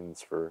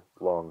screens for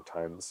long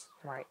times.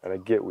 Right. And I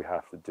get we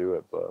have to do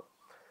it, but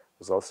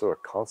there's also a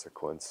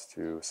consequence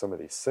to some of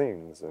these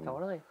things, and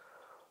Totally.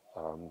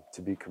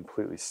 To be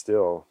completely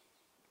still,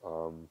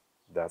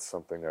 that's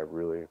something I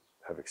really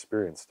have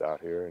experienced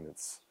out here, and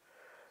it's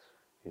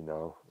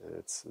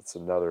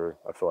another.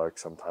 I feel like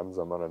sometimes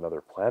I'm on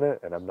another planet,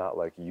 and I'm not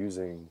like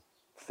using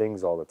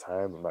things all the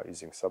time. I'm not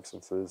using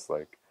substances.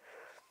 Like,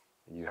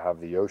 you have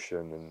the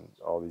ocean and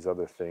all these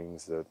other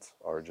things that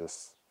are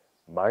just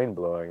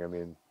mind-blowing. I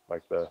mean,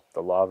 like the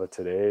lava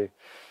today,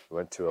 we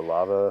went to a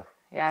lava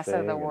I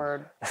said the and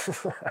word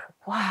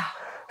wow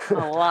a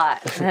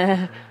lot.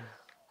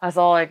 That's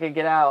all I could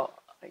get out.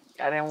 Like,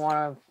 I didn't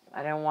want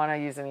to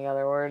use any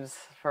other words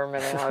for a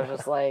minute. I was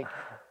just like,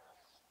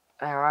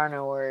 there are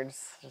no words.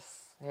 Just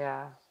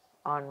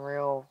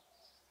unreal,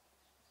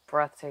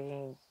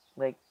 breathtaking,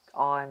 like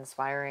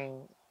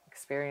awe-inspiring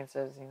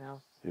experiences,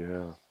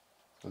 Yeah.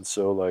 And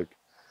so like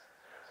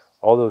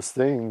all those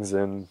things,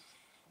 and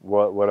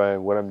what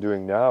I'm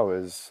doing now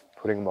is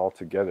putting them all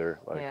together,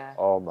 like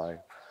all my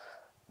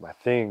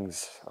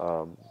things,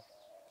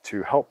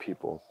 to help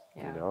people,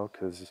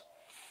 because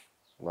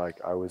like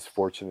I was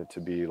fortunate to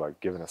be like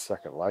given a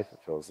second life. It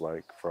feels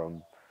like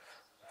from,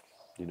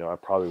 I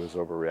probably was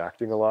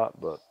overreacting a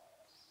lot, but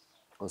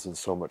I was in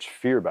so much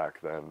fear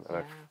back then,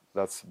 and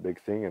that's a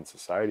big thing in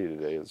society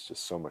today, is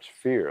just so much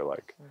fear.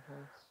 Like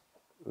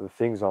the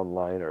things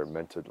online are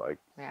meant to like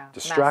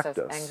distract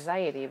us.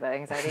 Anxiety, but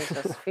anxiety is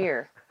just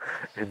fear.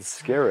 And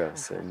scare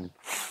us. And,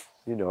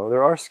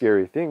 there are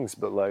scary things,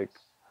 but like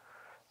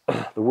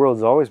the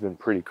world's always been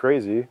pretty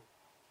crazy,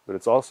 but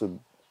it's also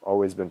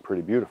always been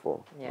pretty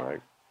beautiful. Yeah.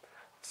 Like,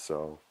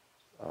 so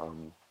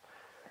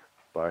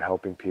by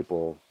helping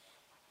people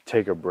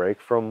take a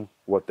break from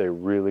what they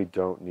really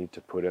don't need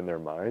to put in their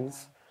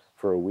minds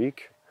for a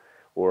week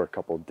or a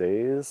couple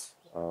days,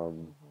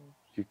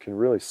 you can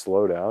really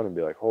slow down and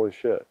be like, holy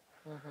shit.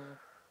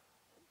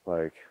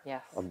 Like,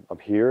 I'm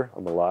here,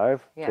 I'm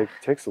alive.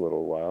 Takes a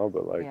little while,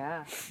 but like,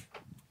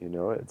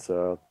 it's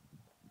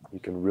you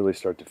can really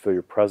start to feel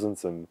your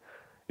presence, and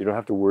you don't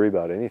have to worry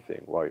about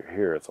anything while you're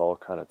here. It's all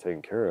kind of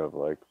taken care of.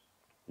 Like,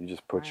 you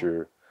just put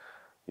your,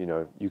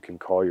 you can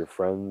call your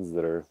friends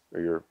or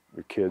your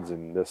kids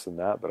and this and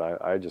that, but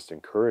I just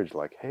encourage,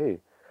 like, hey,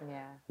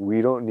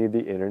 we don't need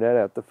the internet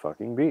at the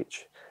fucking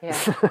beach. Yeah,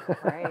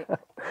 right.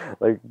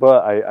 Like,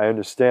 but I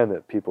understand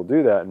that people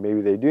do that, and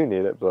maybe they do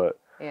need it, but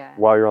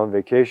while you're on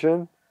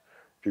vacation,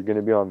 if you're going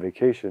to be on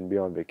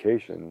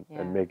vacation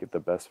and make it the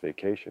best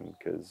vacation,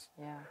 because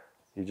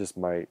you just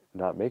might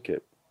not make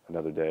it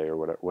another day or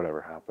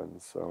whatever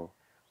happens. So.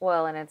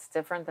 Well, and it's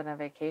different than a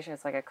vacation.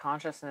 It's like a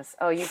consciousness.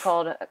 Oh, you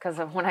called, because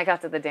when I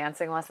got to the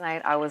dancing last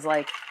night, I was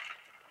like,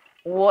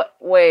 what?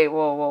 Wait,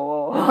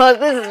 whoa.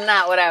 This is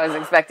not what I was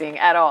expecting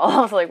at all.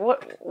 I was like,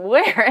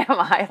 where am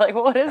I? Like,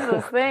 what is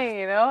this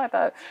thing? I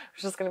thought it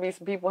was just going to be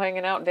some people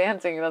hanging out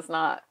dancing. It was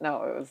not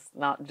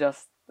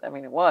just,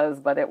 it was,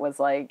 but it was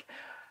like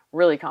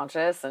really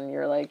conscious. And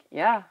you're like,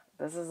 yeah,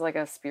 this is like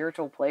a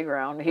spiritual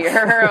playground here.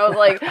 I was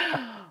like,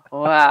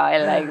 wow,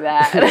 I like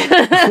that.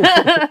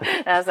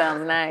 That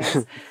sounds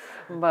nice.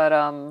 But,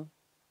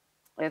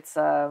 it's,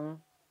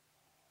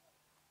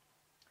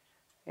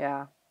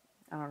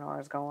 I don't know where I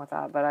was going with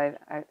that, but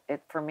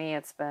for me,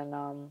 it's been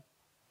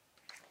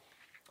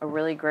a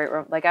really great,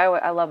 like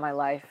I love my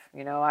life.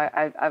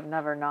 I've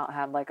never not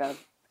had like a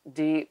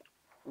deep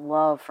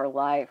love for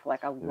life.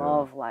 Like I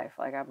love life.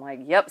 Like I'm like,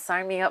 yep,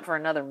 sign me up for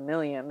another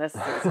million. This is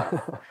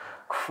a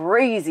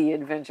crazy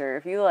adventure.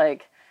 If you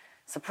like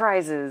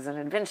surprises and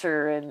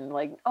adventure and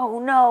like, oh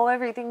no,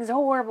 everything's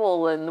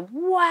horrible and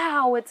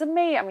wow, it's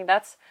amazing. I mean,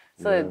 that's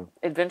the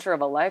adventure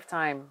of a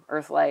lifetime,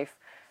 Earth life.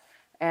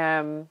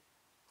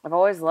 I've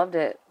always loved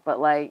it, but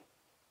like,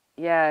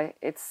 yeah,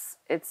 it's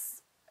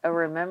a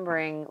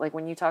remembering, like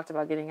when you talked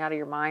about getting out of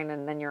your mind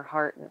and then your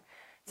heart, and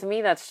to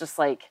me that's just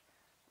like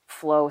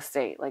flow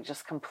state, like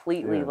just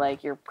completely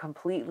like you're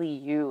completely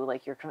you,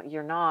 like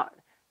you're not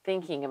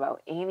thinking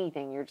about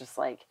anything, you're just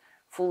like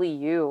fully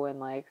you, and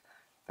like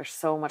there's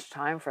so much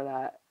time for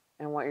that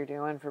and what you're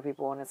doing for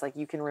people, and it's like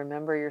you can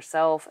remember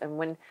yourself, and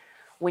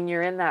when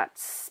you're in that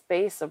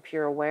space of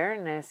pure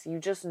awareness, you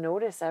just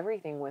notice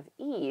everything with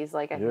ease.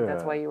 Like I think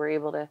that's why you were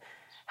able to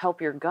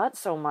help your gut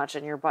so much,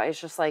 and your body, it's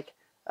just like,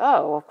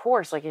 oh, of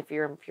course, like if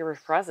you're in pure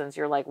presence,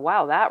 you're like,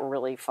 wow, that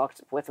really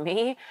fucked with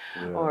me.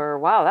 Or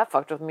wow, that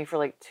fucked with me for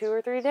like 2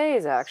 or 3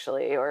 days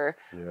actually. Or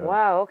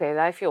wow, okay,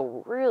 I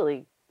feel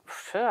really,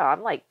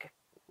 I'm like,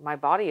 my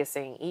body is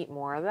saying eat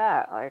more of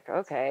that. Like,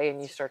 okay.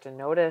 And you start to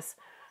notice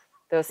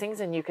those things,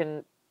 and you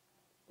can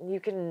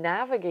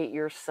navigate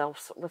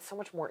yourself with so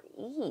much more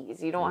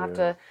ease. You don't have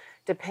to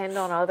depend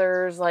on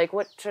others. Like,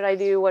 what should I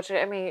do?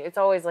 I mean, it's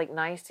always like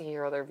nice to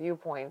hear other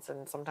viewpoints.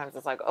 And sometimes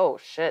it's like, oh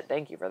shit,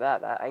 thank you for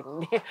that.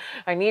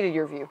 I needed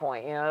your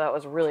viewpoint. You know, that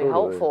was really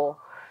helpful.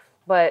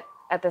 But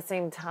at the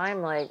same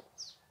time, like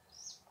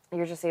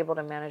you're just able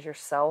to manage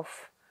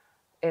yourself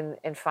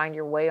and find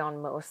your way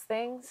on most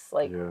things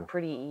like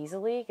pretty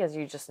easily. Cause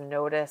you just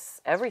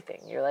notice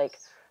everything. You're like,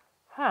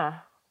 huh,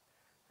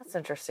 that's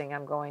interesting.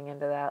 I'm going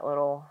into that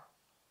little,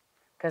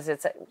 because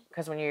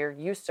when you're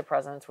used to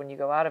presence, when you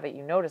go out of it,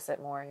 you notice it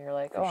more, and you're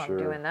like, oh, I'm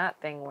doing that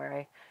thing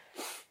where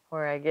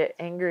I get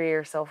angry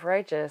or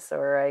self-righteous,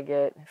 or I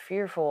get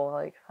fearful,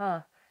 like,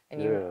 huh,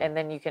 and and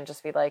then you can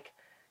just be like,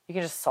 you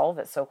can just solve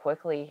it so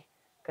quickly,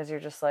 because you're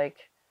just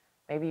like,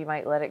 maybe you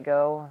might let it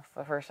go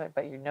the first time,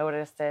 but you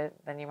noticed it,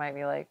 then you might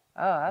be like,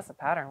 oh, that's a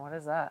pattern. What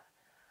is that?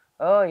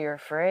 Oh, you're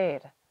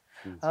afraid.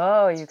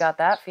 Oh, you got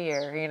that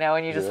fear, you know,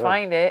 and you just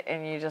find it,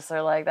 and you just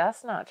are like,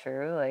 that's not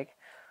true. Like,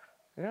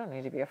 you don't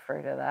need to be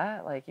afraid of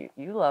that. Like,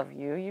 you love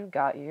you, you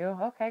got you.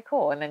 Okay,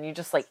 cool. And then you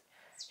just like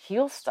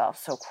heal stuff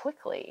so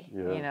quickly,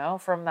 you know,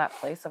 from that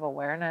place of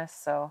awareness.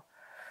 So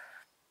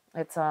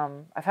it's,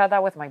 I've had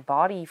that with my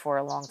body for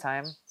a long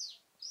time,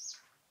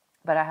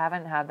 but I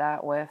haven't had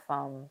that with,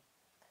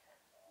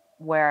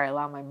 where I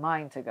allow my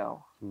mind to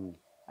go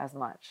as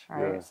much.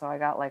 Right. So I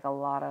got like a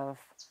lot of,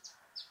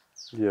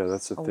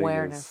 that's the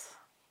awareness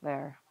thing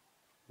there.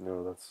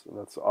 No,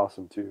 that's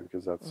awesome too,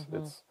 because that's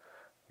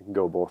it can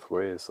go both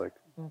ways, like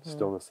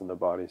stillness in the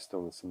body,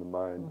 stillness in the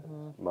mind,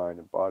 mind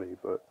and body.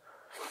 But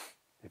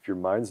if your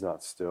mind's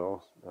not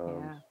still,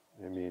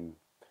 I mean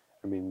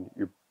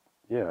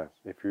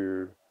if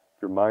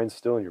your mind's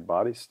still and your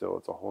body's still,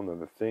 it's a whole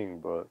nother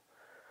thing. But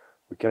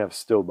we can have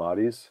still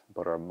bodies,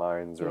 but our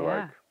minds are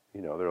like,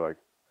 you know, they're like,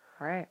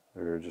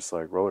 they're just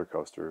like roller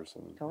coasters,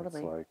 and it's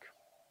like,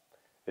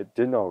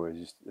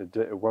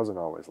 it wasn't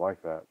always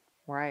like that.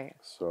 Right.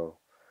 So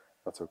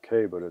that's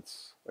okay, but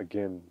it's,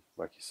 again,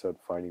 like you said,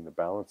 finding the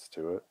balance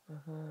to it.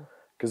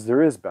 Because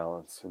there is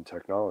balance in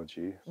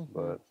technology,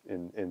 but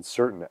in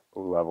certain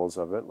levels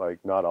of it,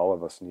 like not all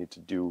of us need to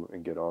do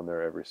and get on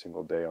there every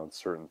single day on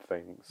certain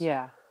things.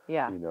 Yeah.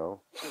 You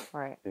know?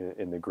 Right.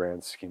 In the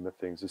grand scheme of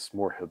things, it's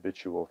more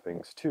habitual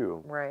things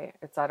too. Right.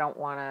 It's, I don't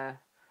want to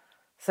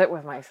sit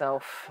with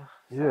myself.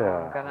 So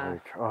I'm gonna...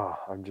 like, oh,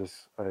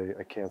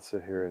 I can't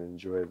sit here and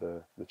enjoy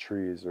the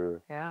trees,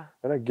 or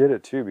and I get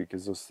it too,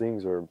 because those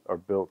things are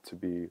built to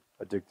be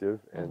addictive,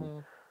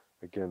 and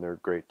again, they're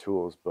great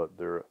tools, but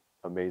they're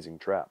amazing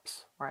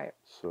traps. Right.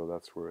 So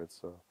that's where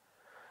it's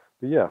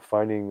but yeah,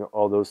 finding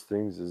all those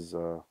things is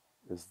the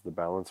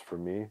balance for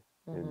me.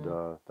 And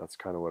that's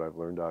kind of what I've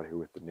learned out here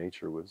with the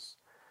nature was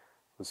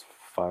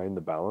find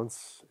the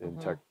balance in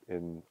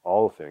in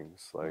all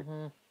things, like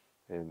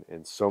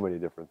in so many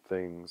different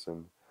things,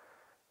 and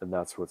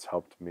that's what's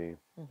helped me,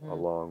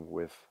 along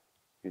with,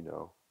 you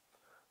know,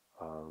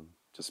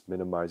 just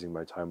minimizing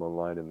my time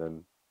online. And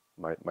then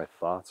my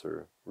thoughts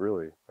are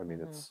really, I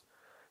mean, it's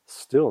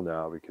still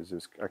now, because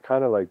I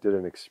kind of like did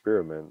an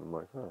experiment. I'm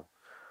like, huh,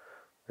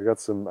 I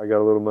got a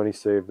little money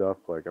saved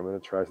up, like I'm gonna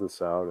try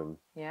this out and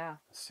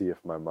see if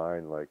my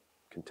mind like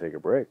can take a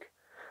break.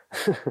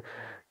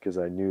 Because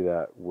I knew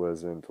that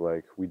wasn't,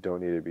 like, we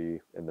don't need to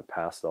be in the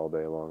past all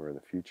day long or in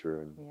the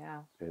future. And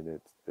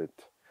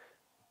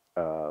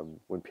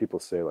when people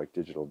say like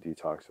digital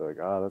detox, they're like,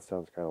 that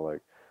sounds kind of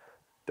like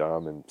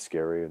dumb and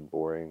scary and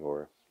boring,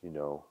 or, you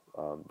know,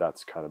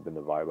 that's kind of been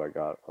the vibe I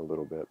got a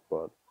little bit,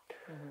 but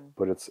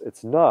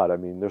it's not. I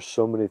mean, there's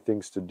so many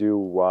things to do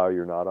while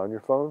you're not on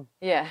your phone.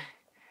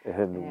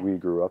 And we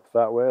grew up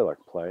that way, like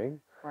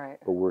playing. Right.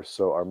 But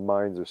our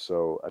minds are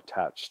so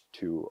attached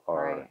to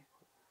our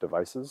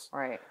devices.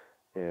 Right.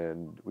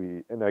 And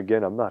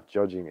again, I'm not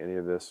judging any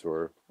of this,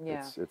 or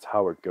it's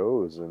how it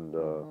goes, and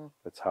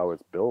it's how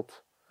it's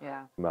built.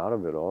 Yeah. come out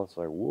of it all. It's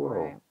like, whoa,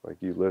 Right. like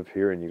you live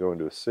here and you go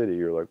into a city,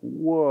 you're like,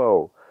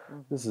 whoa,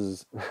 Mm-hmm. this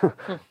is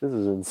this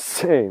is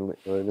insane,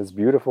 and it's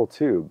beautiful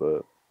too.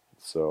 But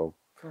so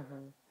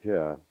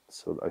yeah,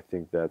 so I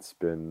think that's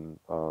been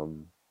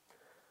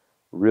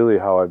really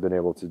how I've been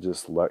able to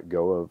just let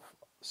go of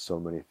so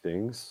many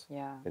things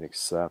and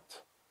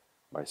accept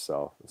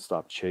myself and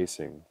stop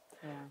chasing.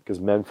 Because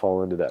men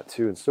fall into that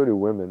too, and so do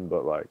women.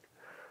 But like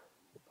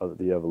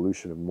the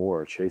evolution of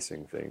more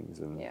chasing things,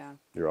 and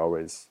you're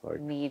always like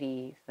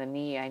needy. I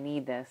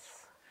need this.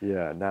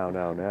 Yeah,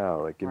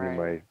 now. Like, give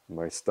me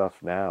my stuff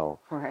now.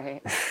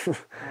 Right.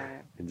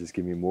 Right. And just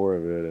give me more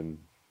of it.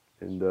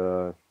 And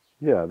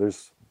yeah,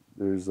 there's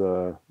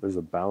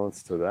a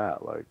balance to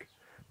that. Like,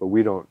 but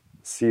we don't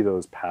see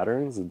those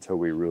patterns until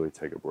we really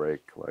take a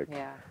break. Like,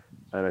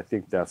 and I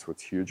think that's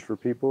what's huge for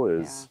people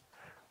is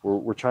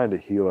we're trying to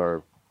heal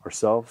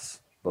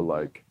ourselves, but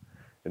like,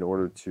 in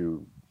order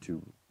to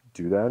do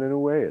that in a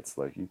way, it's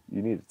like you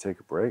need to take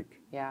a break.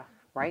 Yeah.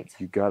 Right.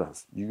 You gotta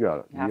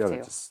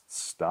just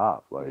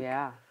stop. Like,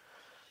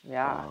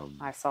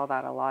 I saw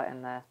that a lot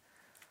in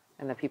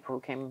the people who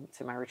came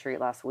to my retreat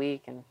last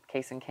week, and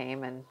CASON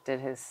came and did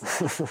his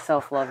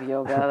self-love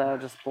yoga. That'll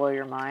just blow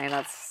your mind.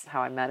 That's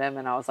how I met him,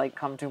 and I was like,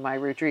 come to my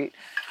retreat.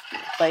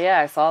 But yeah,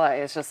 I saw that.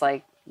 It's just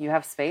like you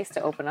have space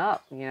to open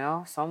up,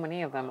 so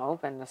many of them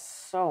open to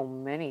so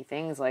many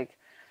things. Like,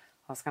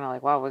 I was kind of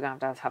like, wow, we're going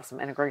to have some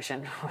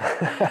integration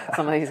with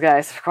some of these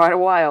guys for quite a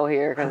while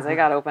here, because they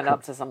got opened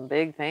up to some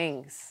big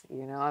things.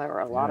 There were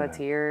a lot of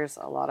tears,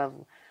 a lot of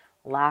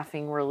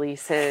laughing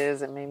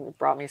releases. It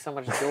brought me so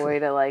much joy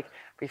to like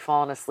be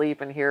falling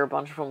asleep and hear a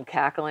bunch of them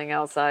cackling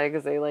outside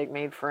because they like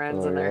made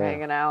friends and they're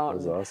hanging out. That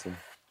was awesome.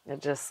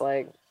 It just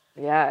like,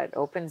 it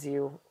opens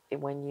you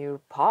when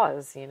you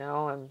pause,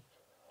 and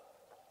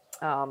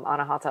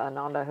Anahata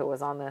Ananda, who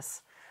was on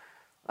this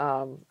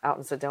out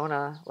in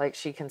Sedona, like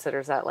she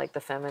considers that like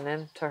the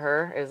feminine to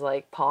her is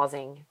like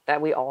pausing,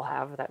 that we all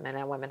have, that men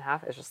and women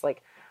have. It's just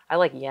like, I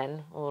like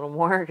yen a little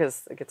more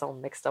because it gets all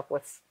mixed up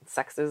with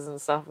sexes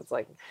and stuff. It's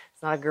like,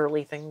 it's not a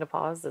girly thing to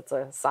pause. It's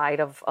a side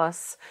of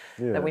us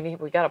that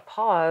we got to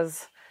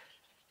pause.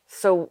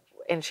 So,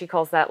 and she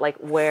calls that like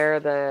where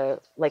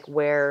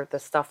the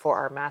stuff for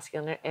our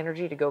masculine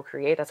energy to go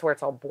create, that's where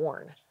it's all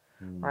born.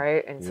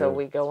 Right. And so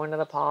we go into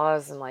the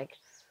pause and like,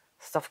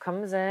 stuff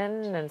comes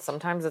in, and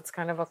sometimes it's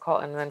kind of a call,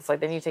 and then it's like,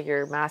 then you take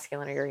your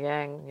masculine or your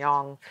yang,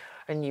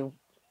 and you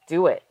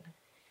do it,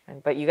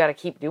 but you got to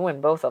keep doing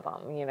both of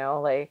them,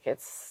 like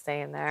it's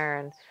staying there.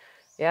 And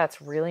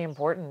it's really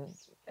important.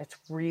 It's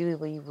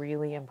really,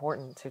 really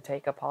important to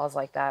take a pause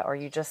like that, or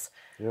you're just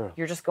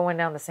going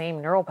down the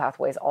same neural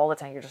pathways all the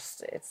time.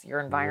 It's your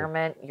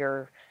environment,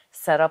 your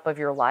setup of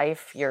your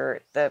life,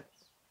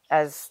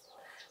 as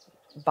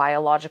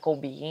biological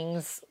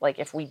beings, like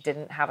if we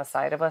didn't have a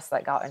side of us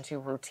that got into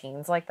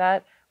routines like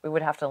that, we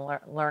would have to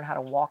learn how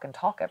to walk and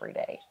talk every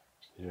day.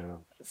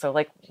 So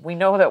like we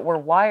know that we're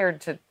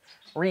wired to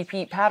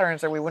repeat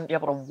patterns, or we wouldn't be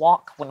able to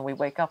walk when we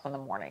wake up in the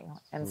morning.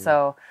 And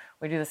so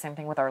we do the same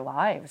thing with our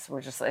lives.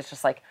 It's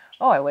just like,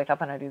 oh, I wake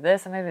up and I do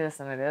this and I do this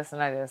and I do this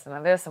and I do this and I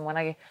do this, and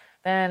when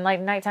then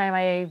like nighttime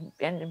I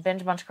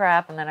binge a bunch of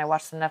crap, and then I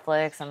watch some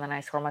Netflix, and then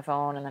I scroll my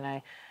phone, and then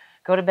I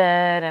go to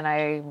bed, and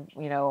I,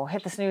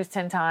 hit the snooze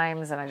 10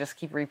 times, and I just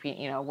keep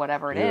repeating,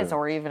 whatever it is.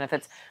 Or even if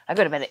it's, I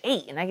go to bed at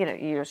 8 and I get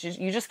it,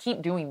 you just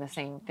keep doing the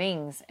same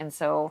things. And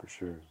so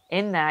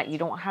in that, you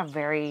don't have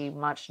very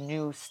much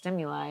new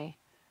stimuli.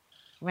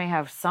 You may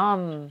have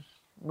some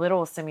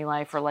little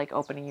stimuli for like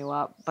opening you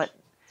up, but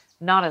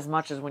not as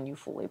much as when you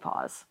fully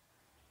pause.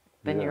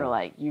 Then you're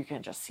like, you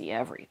can just see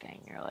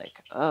everything. You're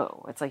like,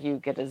 oh, it's like you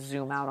get to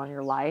zoom out on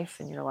your life,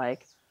 and you're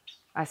like,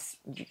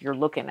 you're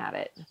looking at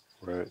it.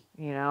 Right.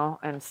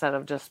 Instead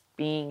of just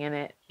being in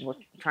it,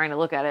 trying to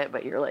look at it,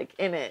 but you're like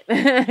in it.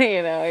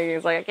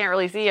 It's like, I can't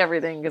really see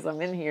everything because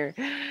I'm in here.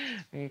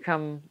 And you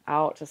come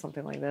out to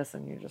something like this,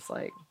 and you're just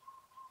like,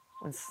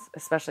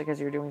 especially because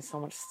you're doing so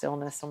much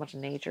stillness, so much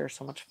nature,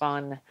 so much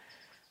fun.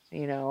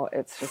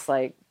 It's just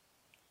like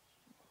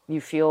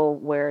you feel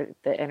where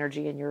the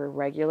energy in your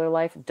regular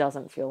life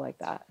doesn't feel like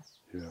that.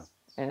 Yeah.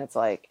 And it's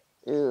like,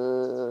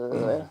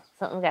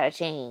 something's got to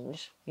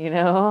change,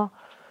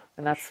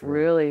 And that's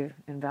really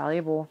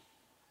invaluable.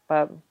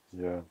 But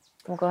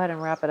we'll go ahead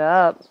and wrap it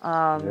up.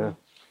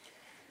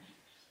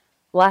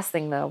 Last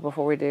thing, though,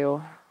 before we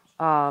do,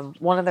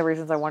 one of the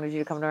reasons I wanted you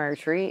to come to my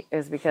retreat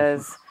is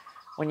because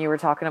when you were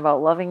talking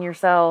about loving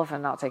yourself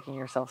and not taking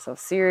yourself so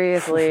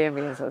seriously and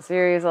being so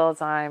serious all the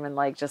time, and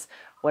like just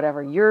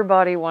whatever your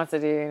body wants to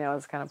do,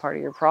 it's kind of part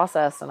of your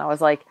process. And I was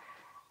like,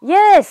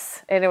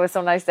 yes. And it was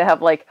so nice to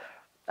have like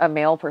a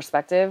male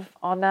perspective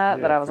on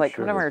that I was like,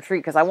 come to my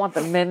retreat, because I want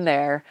the men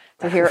there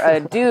to hear a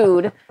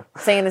dude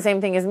saying the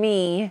same thing as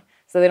me,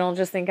 so they don't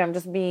just think I'm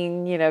just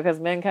being, because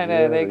men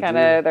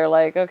they're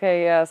like,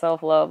 okay,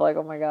 self-love, like,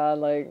 oh my God,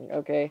 like,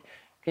 okay,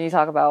 can you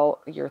talk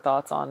about your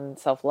thoughts on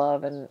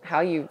self-love and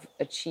how you've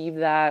achieved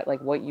that,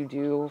 like what you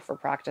do for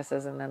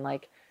practices, and then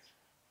like,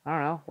 I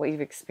don't know, what you've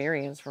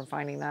experienced from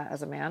finding that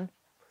as a man?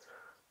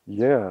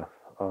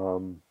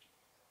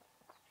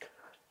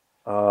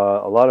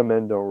 A lot of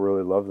men don't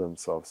really love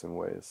themselves in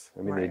ways.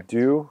 I mean, they Right.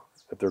 do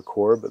at their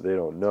core, but they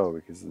don't know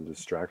because of the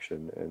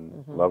distraction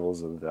and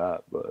levels of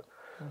that. But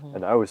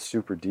and I was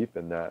super deep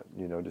in that,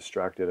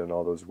 distracted in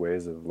all those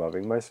ways of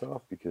loving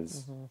myself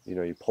because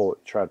you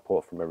try to pull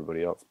it from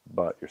everybody else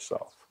but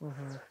yourself.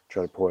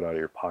 Try to pull it out of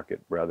your pocket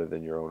rather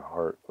than your own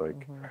heart.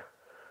 Like,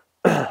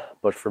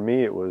 but for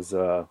me, it was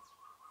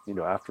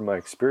after my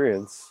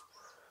experience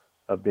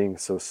of being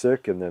so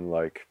sick and then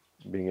like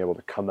being able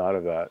to come out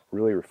of that,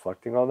 really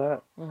reflecting on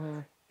that,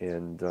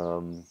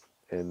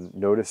 and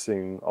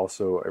noticing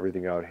also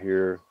everything out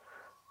here.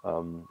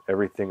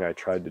 Everything I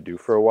tried to do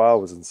for a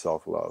while was in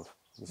self-love.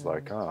 It was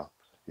like,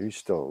 you're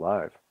still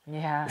alive.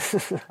 Yeah.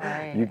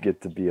 Right. You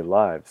get to be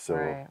alive, so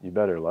Right. you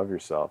better love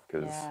yourself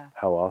because Yeah.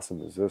 how awesome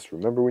is this?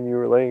 Remember when you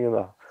were laying in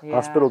the Yeah.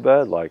 hospital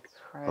bed, like,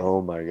 Right.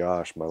 oh my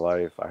gosh, my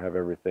life, I have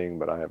everything,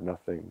 but I have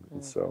nothing.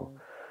 And so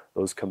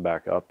those come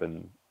back up,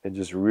 and it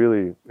just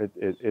really, it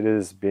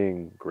is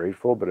being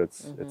grateful, but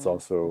it's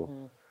also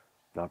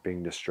not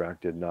being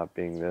distracted, not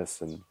being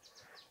this,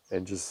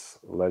 and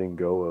just letting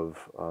go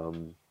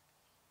of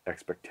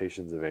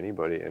expectations of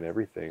anybody and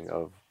everything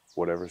of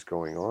whatever's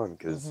going on,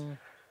 because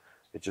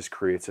it just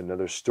creates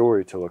another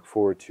story to look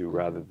forward to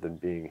rather than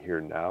being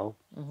here now.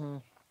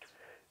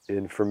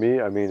 And for me,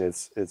 I mean,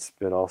 it's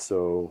been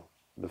also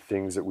the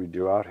things that we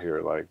do out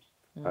here. Like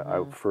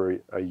for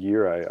a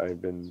year,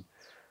 I've been,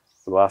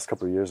 the last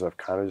couple of years, I've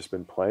kind of just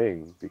been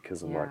playing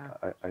because I'm like,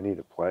 I need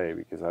to play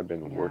because I've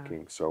been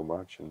working so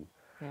much,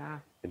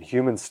 and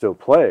humans still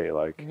play.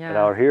 Like, and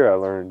out here I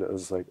learned, it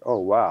was like, oh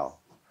wow,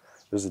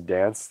 there's a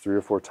dance 3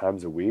 or 4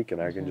 times a week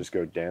and I can just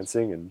go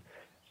dancing, and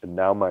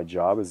now my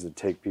job is to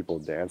take people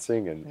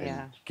dancing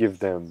and give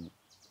them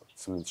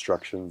some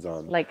instructions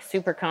on, like,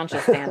 super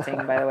conscious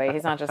dancing, by the way.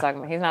 He's not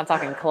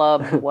talking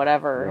club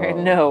whatever.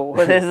 No,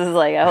 this is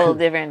like a whole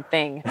different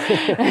thing.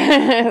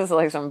 It's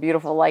like some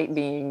beautiful light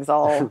beings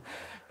all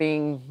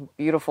being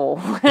beautiful.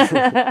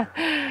 but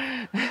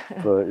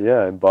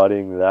yeah,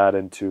 embodying that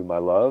into my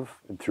love,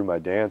 and through my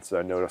dance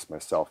I noticed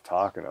myself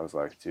talk, and I was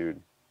like,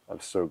 dude, I'm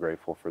so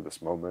grateful for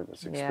this moment,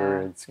 this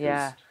experience,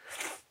 because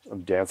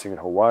I'm dancing in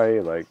Hawaii,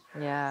 like,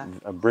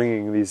 I'm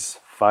bringing these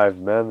 5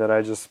 men that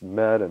I just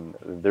met, and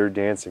they're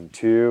dancing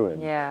too,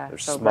 and they're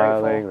so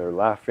smiling, grateful. they're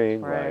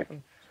laughing, Right.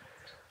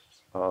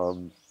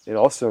 like, and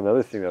also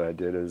another thing that I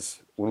did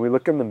is when we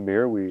look in the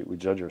mirror, we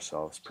judge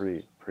ourselves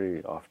pretty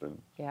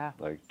often.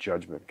 Like,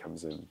 judgment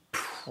comes in.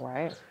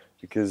 Right.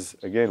 Because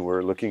again,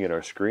 we're looking at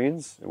our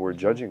screens and we're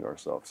judging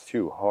ourselves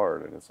too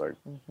hard, and it's like,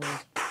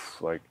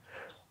 like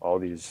all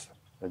these,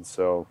 and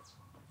so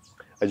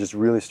I just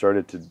really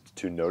started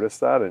to notice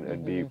that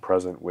and be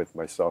present with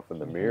myself in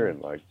the mirror,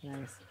 and like,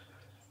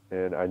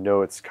 and I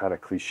know it's kind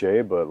of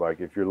cliche, but like,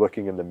 if you're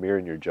looking in the mirror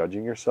and you're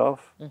judging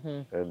yourself,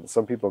 and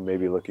some people may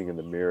be looking in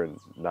the mirror and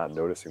not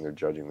noticing they're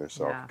judging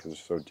themselves because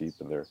they're so deep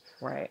in their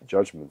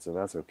judgments, and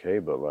that's okay.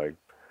 But like,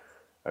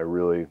 I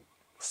really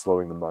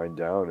slowing the mind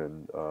down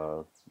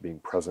and being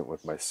present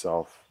with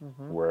myself,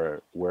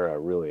 where I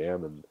really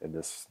am in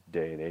this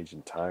day and age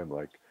and time.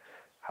 Like,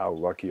 how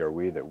lucky are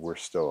we that we're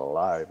still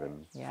alive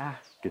and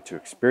get to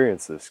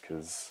experience this,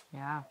 because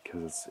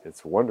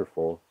it's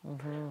wonderful.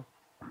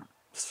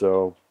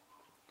 So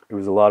it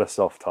was a lot of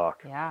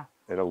self-talk,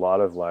 and a lot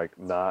of like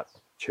not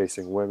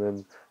chasing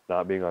women,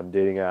 not being on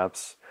dating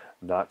apps,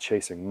 not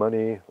chasing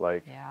money.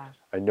 Like,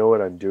 I know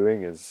what I'm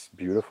doing is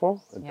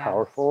beautiful and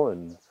powerful,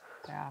 and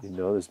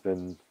there's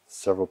been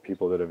several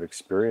people that have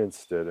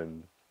experienced it,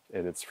 and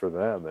it's for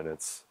them, and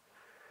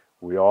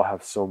we all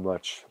have so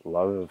much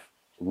love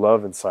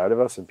inside of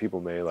us, and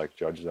people may like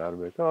judge that and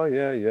be like, oh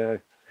yeah,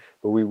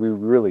 but we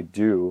really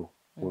do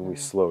when we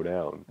slow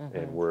down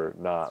and we're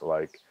not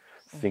like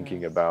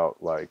thinking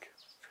about like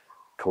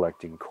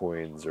collecting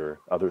coins or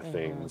other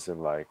things,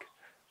 and like,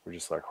 we're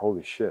just like,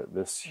 holy shit,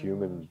 this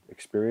human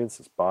experience,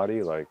 this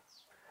body, like,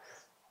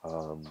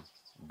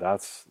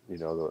 that's,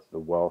 the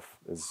wealth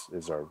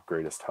is our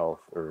greatest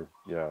health, or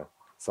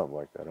something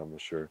like that, I'm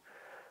not sure.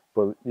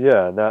 But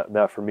yeah, and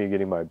that for me,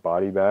 getting my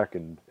body back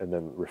and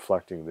then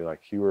reflecting, be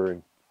like, you were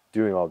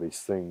doing all these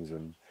things,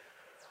 and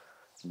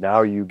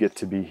now you get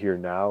to be here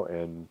now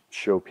and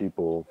show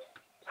people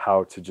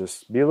how to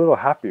just be a little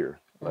happier.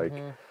 Like,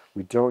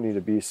 we don't need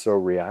to be so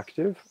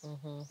reactive,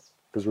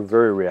 because we're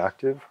very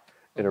reactive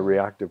in a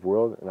reactive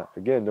world. And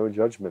again, no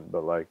judgment,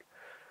 but like,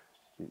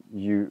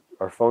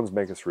 our phones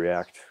make us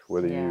react,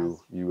 whether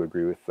you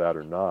agree with that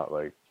or not.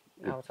 Like,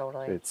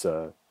 Totally. it's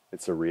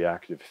a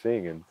reactive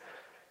thing, and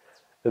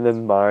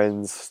then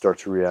minds start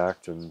to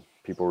react and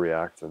people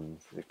react, and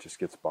it just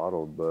gets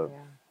bottled. But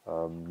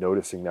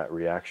noticing that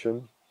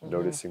reaction,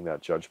 noticing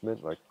that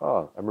judgment, like,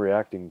 oh, I'm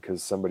reacting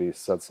because somebody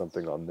said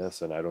something on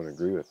this and I don't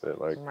agree with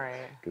it, like,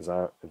 because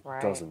it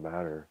doesn't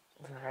matter.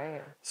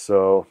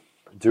 So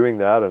doing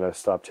that, and I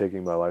stopped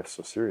taking my life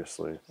so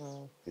seriously.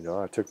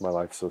 I took my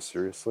life so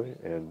seriously,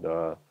 and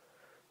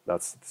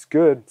it's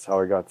good. It's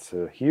how I got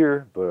to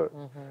here, but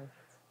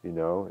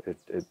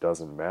it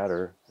doesn't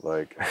matter.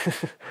 Like,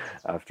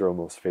 after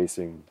almost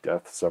facing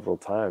death several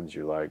times,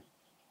 you're like,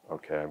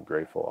 okay, I'm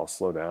grateful. I'll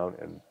slow down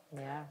and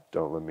Yeah.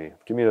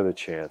 give me another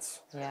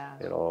chance. Yeah.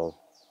 And I'll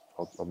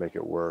make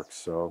it work.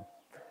 So,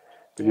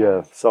 but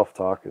yeah,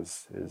 self-talk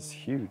is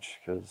huge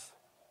because,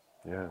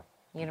 yeah.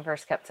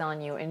 Universe kept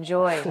telling you,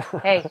 enjoy.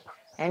 Hey,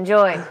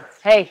 enjoy.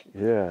 Hey,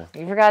 Yeah.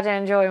 you forgot to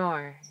enjoy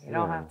more. You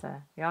don't have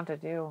to. You don't have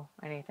to do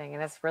anything,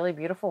 and it's really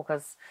beautiful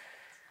because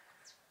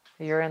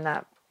you're in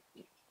that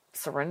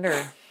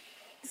surrender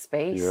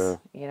space. Yeah.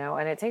 You know,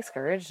 and it takes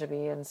courage to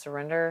be in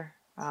surrender.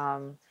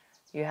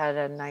 You had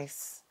a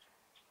nice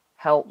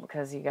help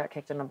because you got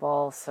kicked in the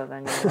balls, so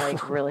then you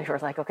like really were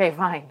like, okay,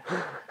 fine,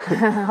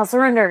 I'll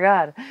surrender,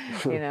 God.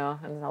 You know,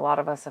 and a lot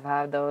of us have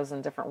had those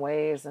in different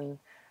ways, and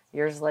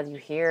yours led you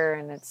here,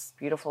 and it's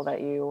beautiful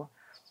that you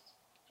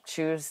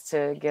choose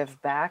to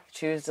give back,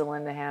 choose to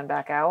lend a hand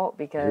back out,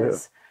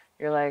 because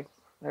you're like,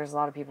 there's a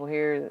lot of people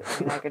here. I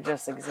mean, I could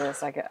just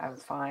exist. I'm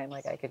fine.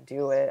 Like I could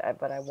do it,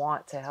 but I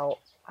want to help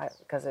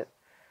because it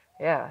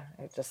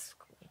just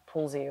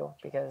pulls you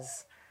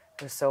because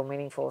it was so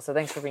meaningful. So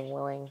thanks for being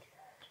willing,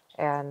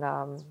 and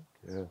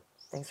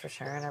thanks for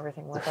sharing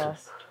everything with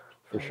us.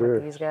 For sure.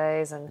 With these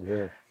guys,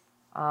 and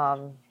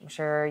I'm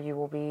sure you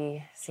will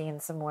be seeing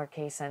some more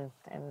CASON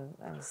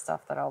and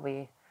stuff that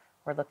we're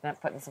looking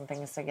at putting some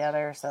things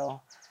together.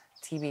 So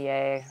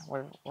TBA,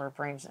 we're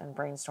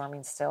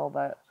brainstorming still,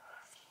 but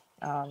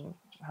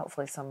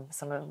hopefully some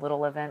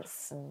little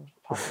events and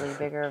possibly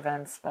bigger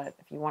events. But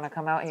if you want to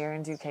come out here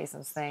and do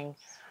CASON's thing,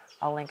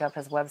 I'll link up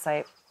his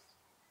website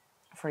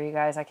for you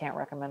guys. I can't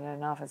recommend it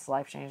enough. It's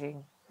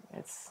life-changing.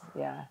 It's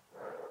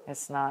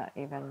not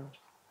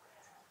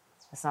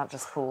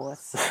just cool.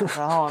 It's a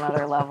whole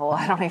another level.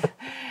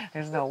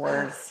 There's no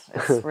words.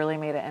 It's really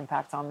made an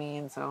impact on me.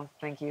 And so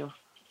thank you.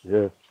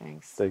 Yeah.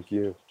 Thanks. Thank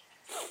you.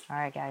 All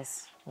right,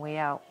 guys. We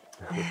out.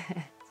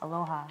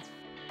 Aloha.